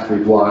a guess.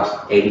 We've lost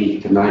 80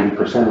 to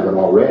 90% of it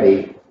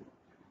already.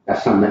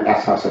 That's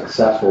how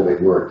successful they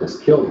were at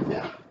just killing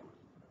them.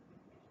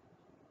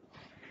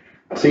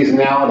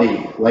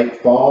 Seasonality,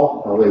 late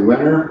fall, early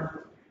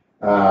winter.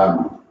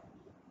 Oh,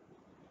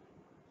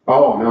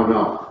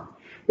 no.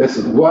 This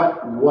is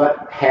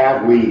what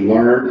have we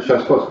learned? It's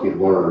just supposed to be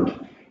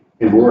learned.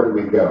 And where do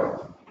we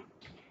go?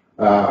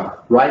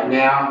 Right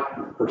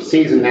now, for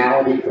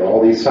seasonality, for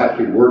all these sites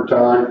we've worked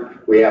on,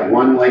 we have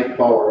 1 late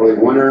fall, early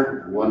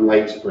winter, 1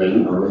 late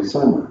spring, early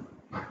summer.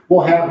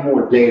 We'll have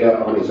more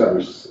data on these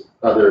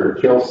other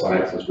kill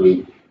sites as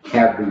we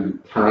have the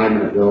time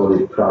and ability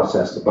to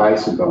process the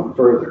bison bone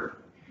further.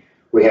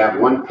 We have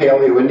 1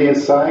 Paleo-Indian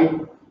site,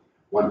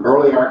 1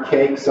 early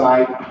archaic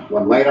site,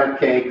 1 late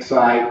archaic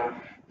site,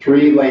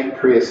 3 late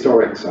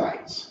prehistoric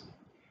sites.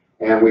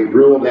 And we've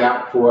ruled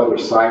out 4 other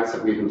sites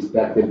that we've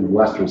inspected in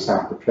western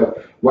South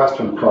Dakota,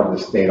 western part of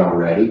the state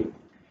already.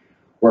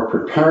 We're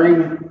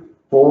preparing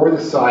for the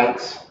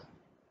sites,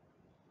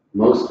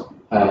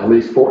 at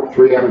least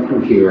 3 of them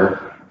from here,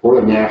 for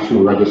the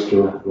National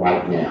Register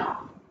right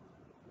now.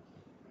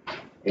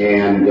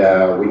 And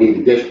we need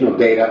additional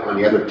data on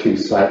the other 2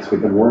 sites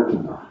we've been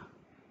working on.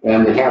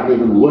 And we haven't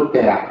even looked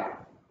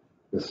at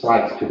the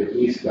sites to the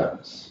east of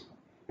us.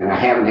 And I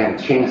haven't had a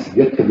chance to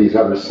get to these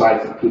other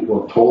sites that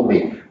people have told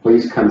me,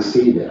 please come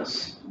see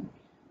this.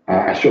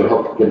 I sure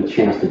hope to get a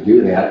chance to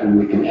do that, and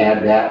we can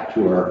add that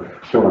to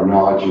our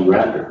knowledge and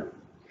record.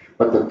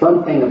 But the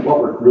fun thing of what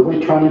we're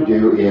really trying to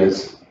do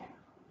is,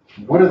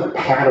 what are the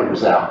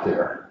patterns out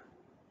there?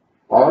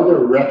 Are there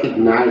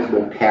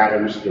recognizable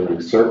patterns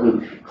during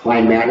certain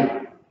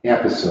climatic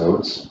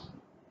episodes?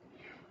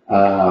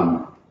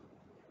 Are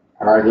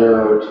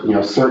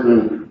there,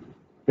 certain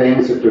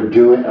things that they're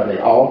doing? Are they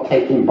all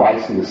taking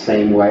bison the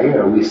same way,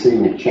 or are we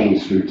seeing it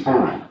change through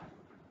time?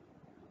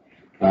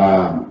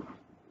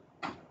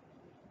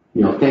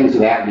 Things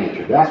of that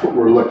nature. That's what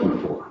we're looking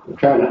for. We're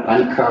trying to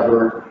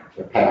uncover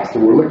the past,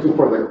 and we're looking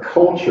for the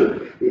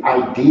culture, the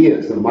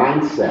ideas, the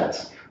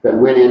mindsets that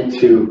went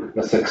into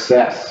the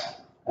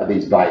success of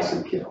these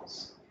bison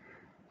kills.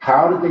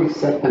 How did they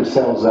set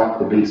themselves up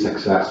to be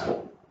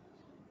successful?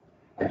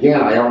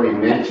 Again, I already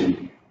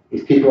mentioned,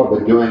 these people have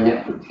been doing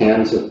it for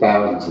tens of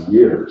thousands of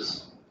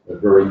years. They're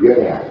very good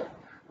at it.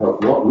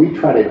 But what we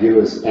try to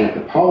do as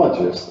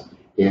anthropologists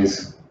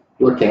is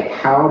look at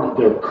how did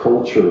their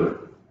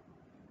culture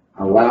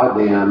allow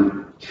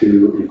them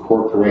to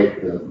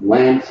incorporate the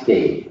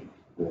landscape,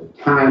 the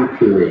time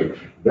period,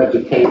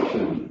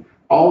 vegetation,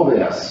 all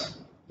this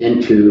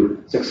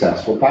into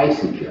successful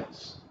bison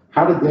kills.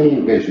 How did they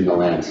envision the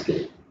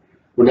landscape?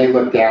 When they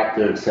looked out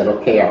there and said,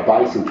 okay, our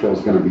bison kill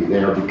is going to be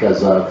there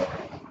because of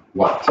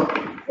what?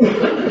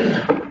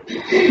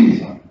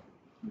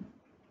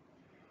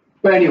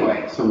 But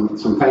anyway, some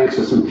thanks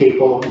to some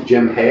people,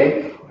 Jim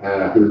Haig,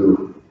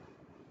 who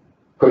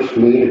pushed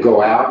me to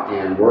go out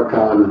and work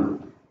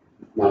on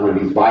not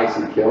only these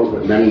bison kills,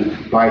 but many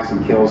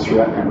bison kills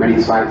at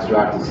many sites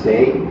throughout the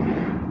state.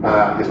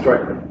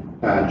 Historic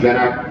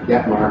Jenna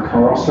Detmar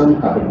Carlson,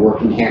 I've been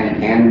working hand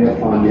in hand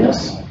with on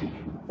this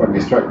from the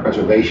Historic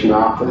Preservation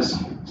Office.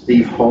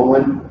 Steve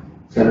Holan,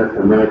 Center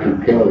for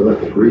American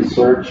Paleolithic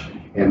Research,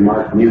 and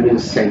Mark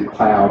Muniz, St.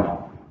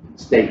 Cloud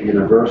State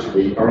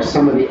University are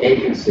some of the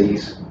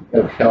agencies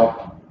that have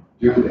helped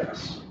do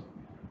this.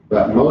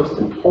 But most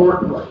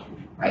importantly,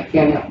 I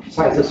can't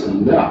emphasize this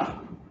enough,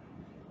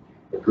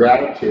 the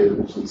gratitude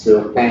and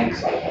sincere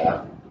thanks I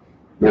have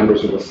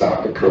members of the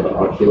South Dakota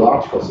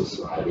Archaeological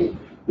Society,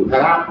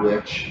 without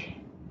which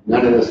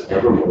none of this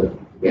ever would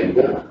have been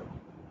done.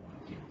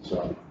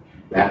 So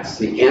that's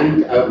the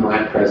end of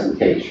my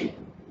presentation.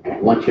 I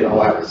want you to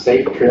all have a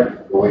safe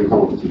trip going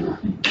home tonight.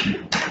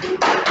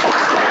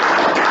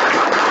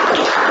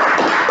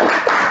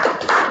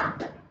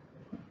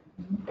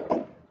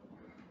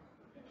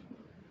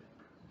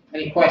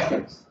 Any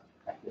questions?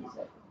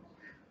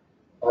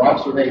 Or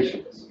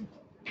observations?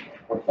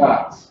 Or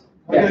thoughts?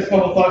 I got a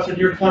couple thoughts in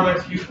your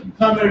comments. You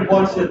commented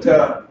once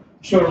that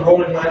showed a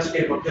rolling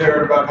landscape up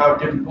there about how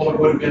difficult it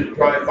would have been to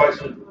drive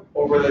bison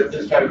over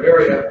this type of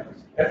area.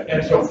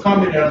 And so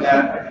commenting on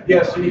that,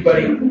 yes,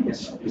 anybody,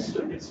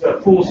 it's a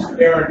fool's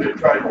errand to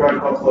try to drive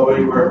buffalo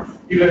anywhere.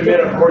 Even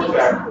men on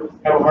horseback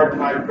have a hard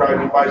time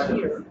driving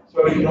bison.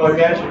 So you can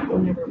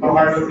imagine how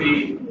hard it would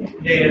be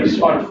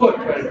natives on foot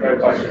trying to drive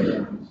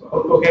bison.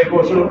 Okay,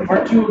 well, so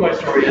part two of my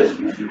story is,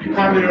 you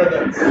commented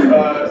on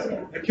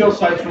the kill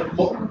sites with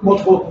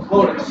multiple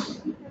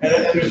components, and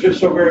there's just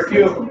so very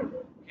few of them.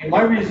 And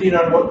my reasoning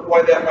on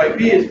why that might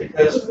be is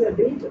because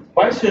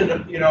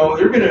bison, you know,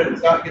 they're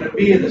not gonna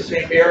be in the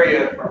same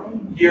area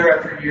year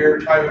after year,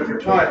 time after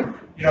time.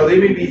 You know, they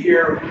may be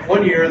here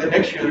one year, the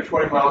next year they're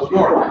 20 miles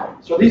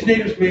north. So these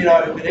natives may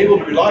not have been able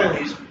to rely on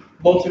these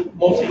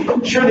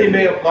sure, they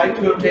may have liked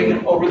to have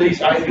taken over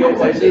these ideal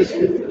places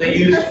that they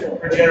used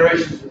for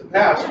generations in the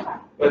past,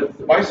 but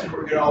the bison were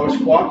going to always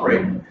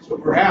cooperate. So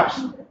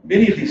perhaps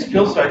many of these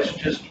kill sites are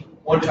just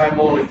one-time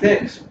only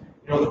things.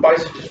 You know, the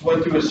bison just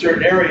went through a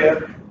certain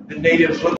area, the natives looked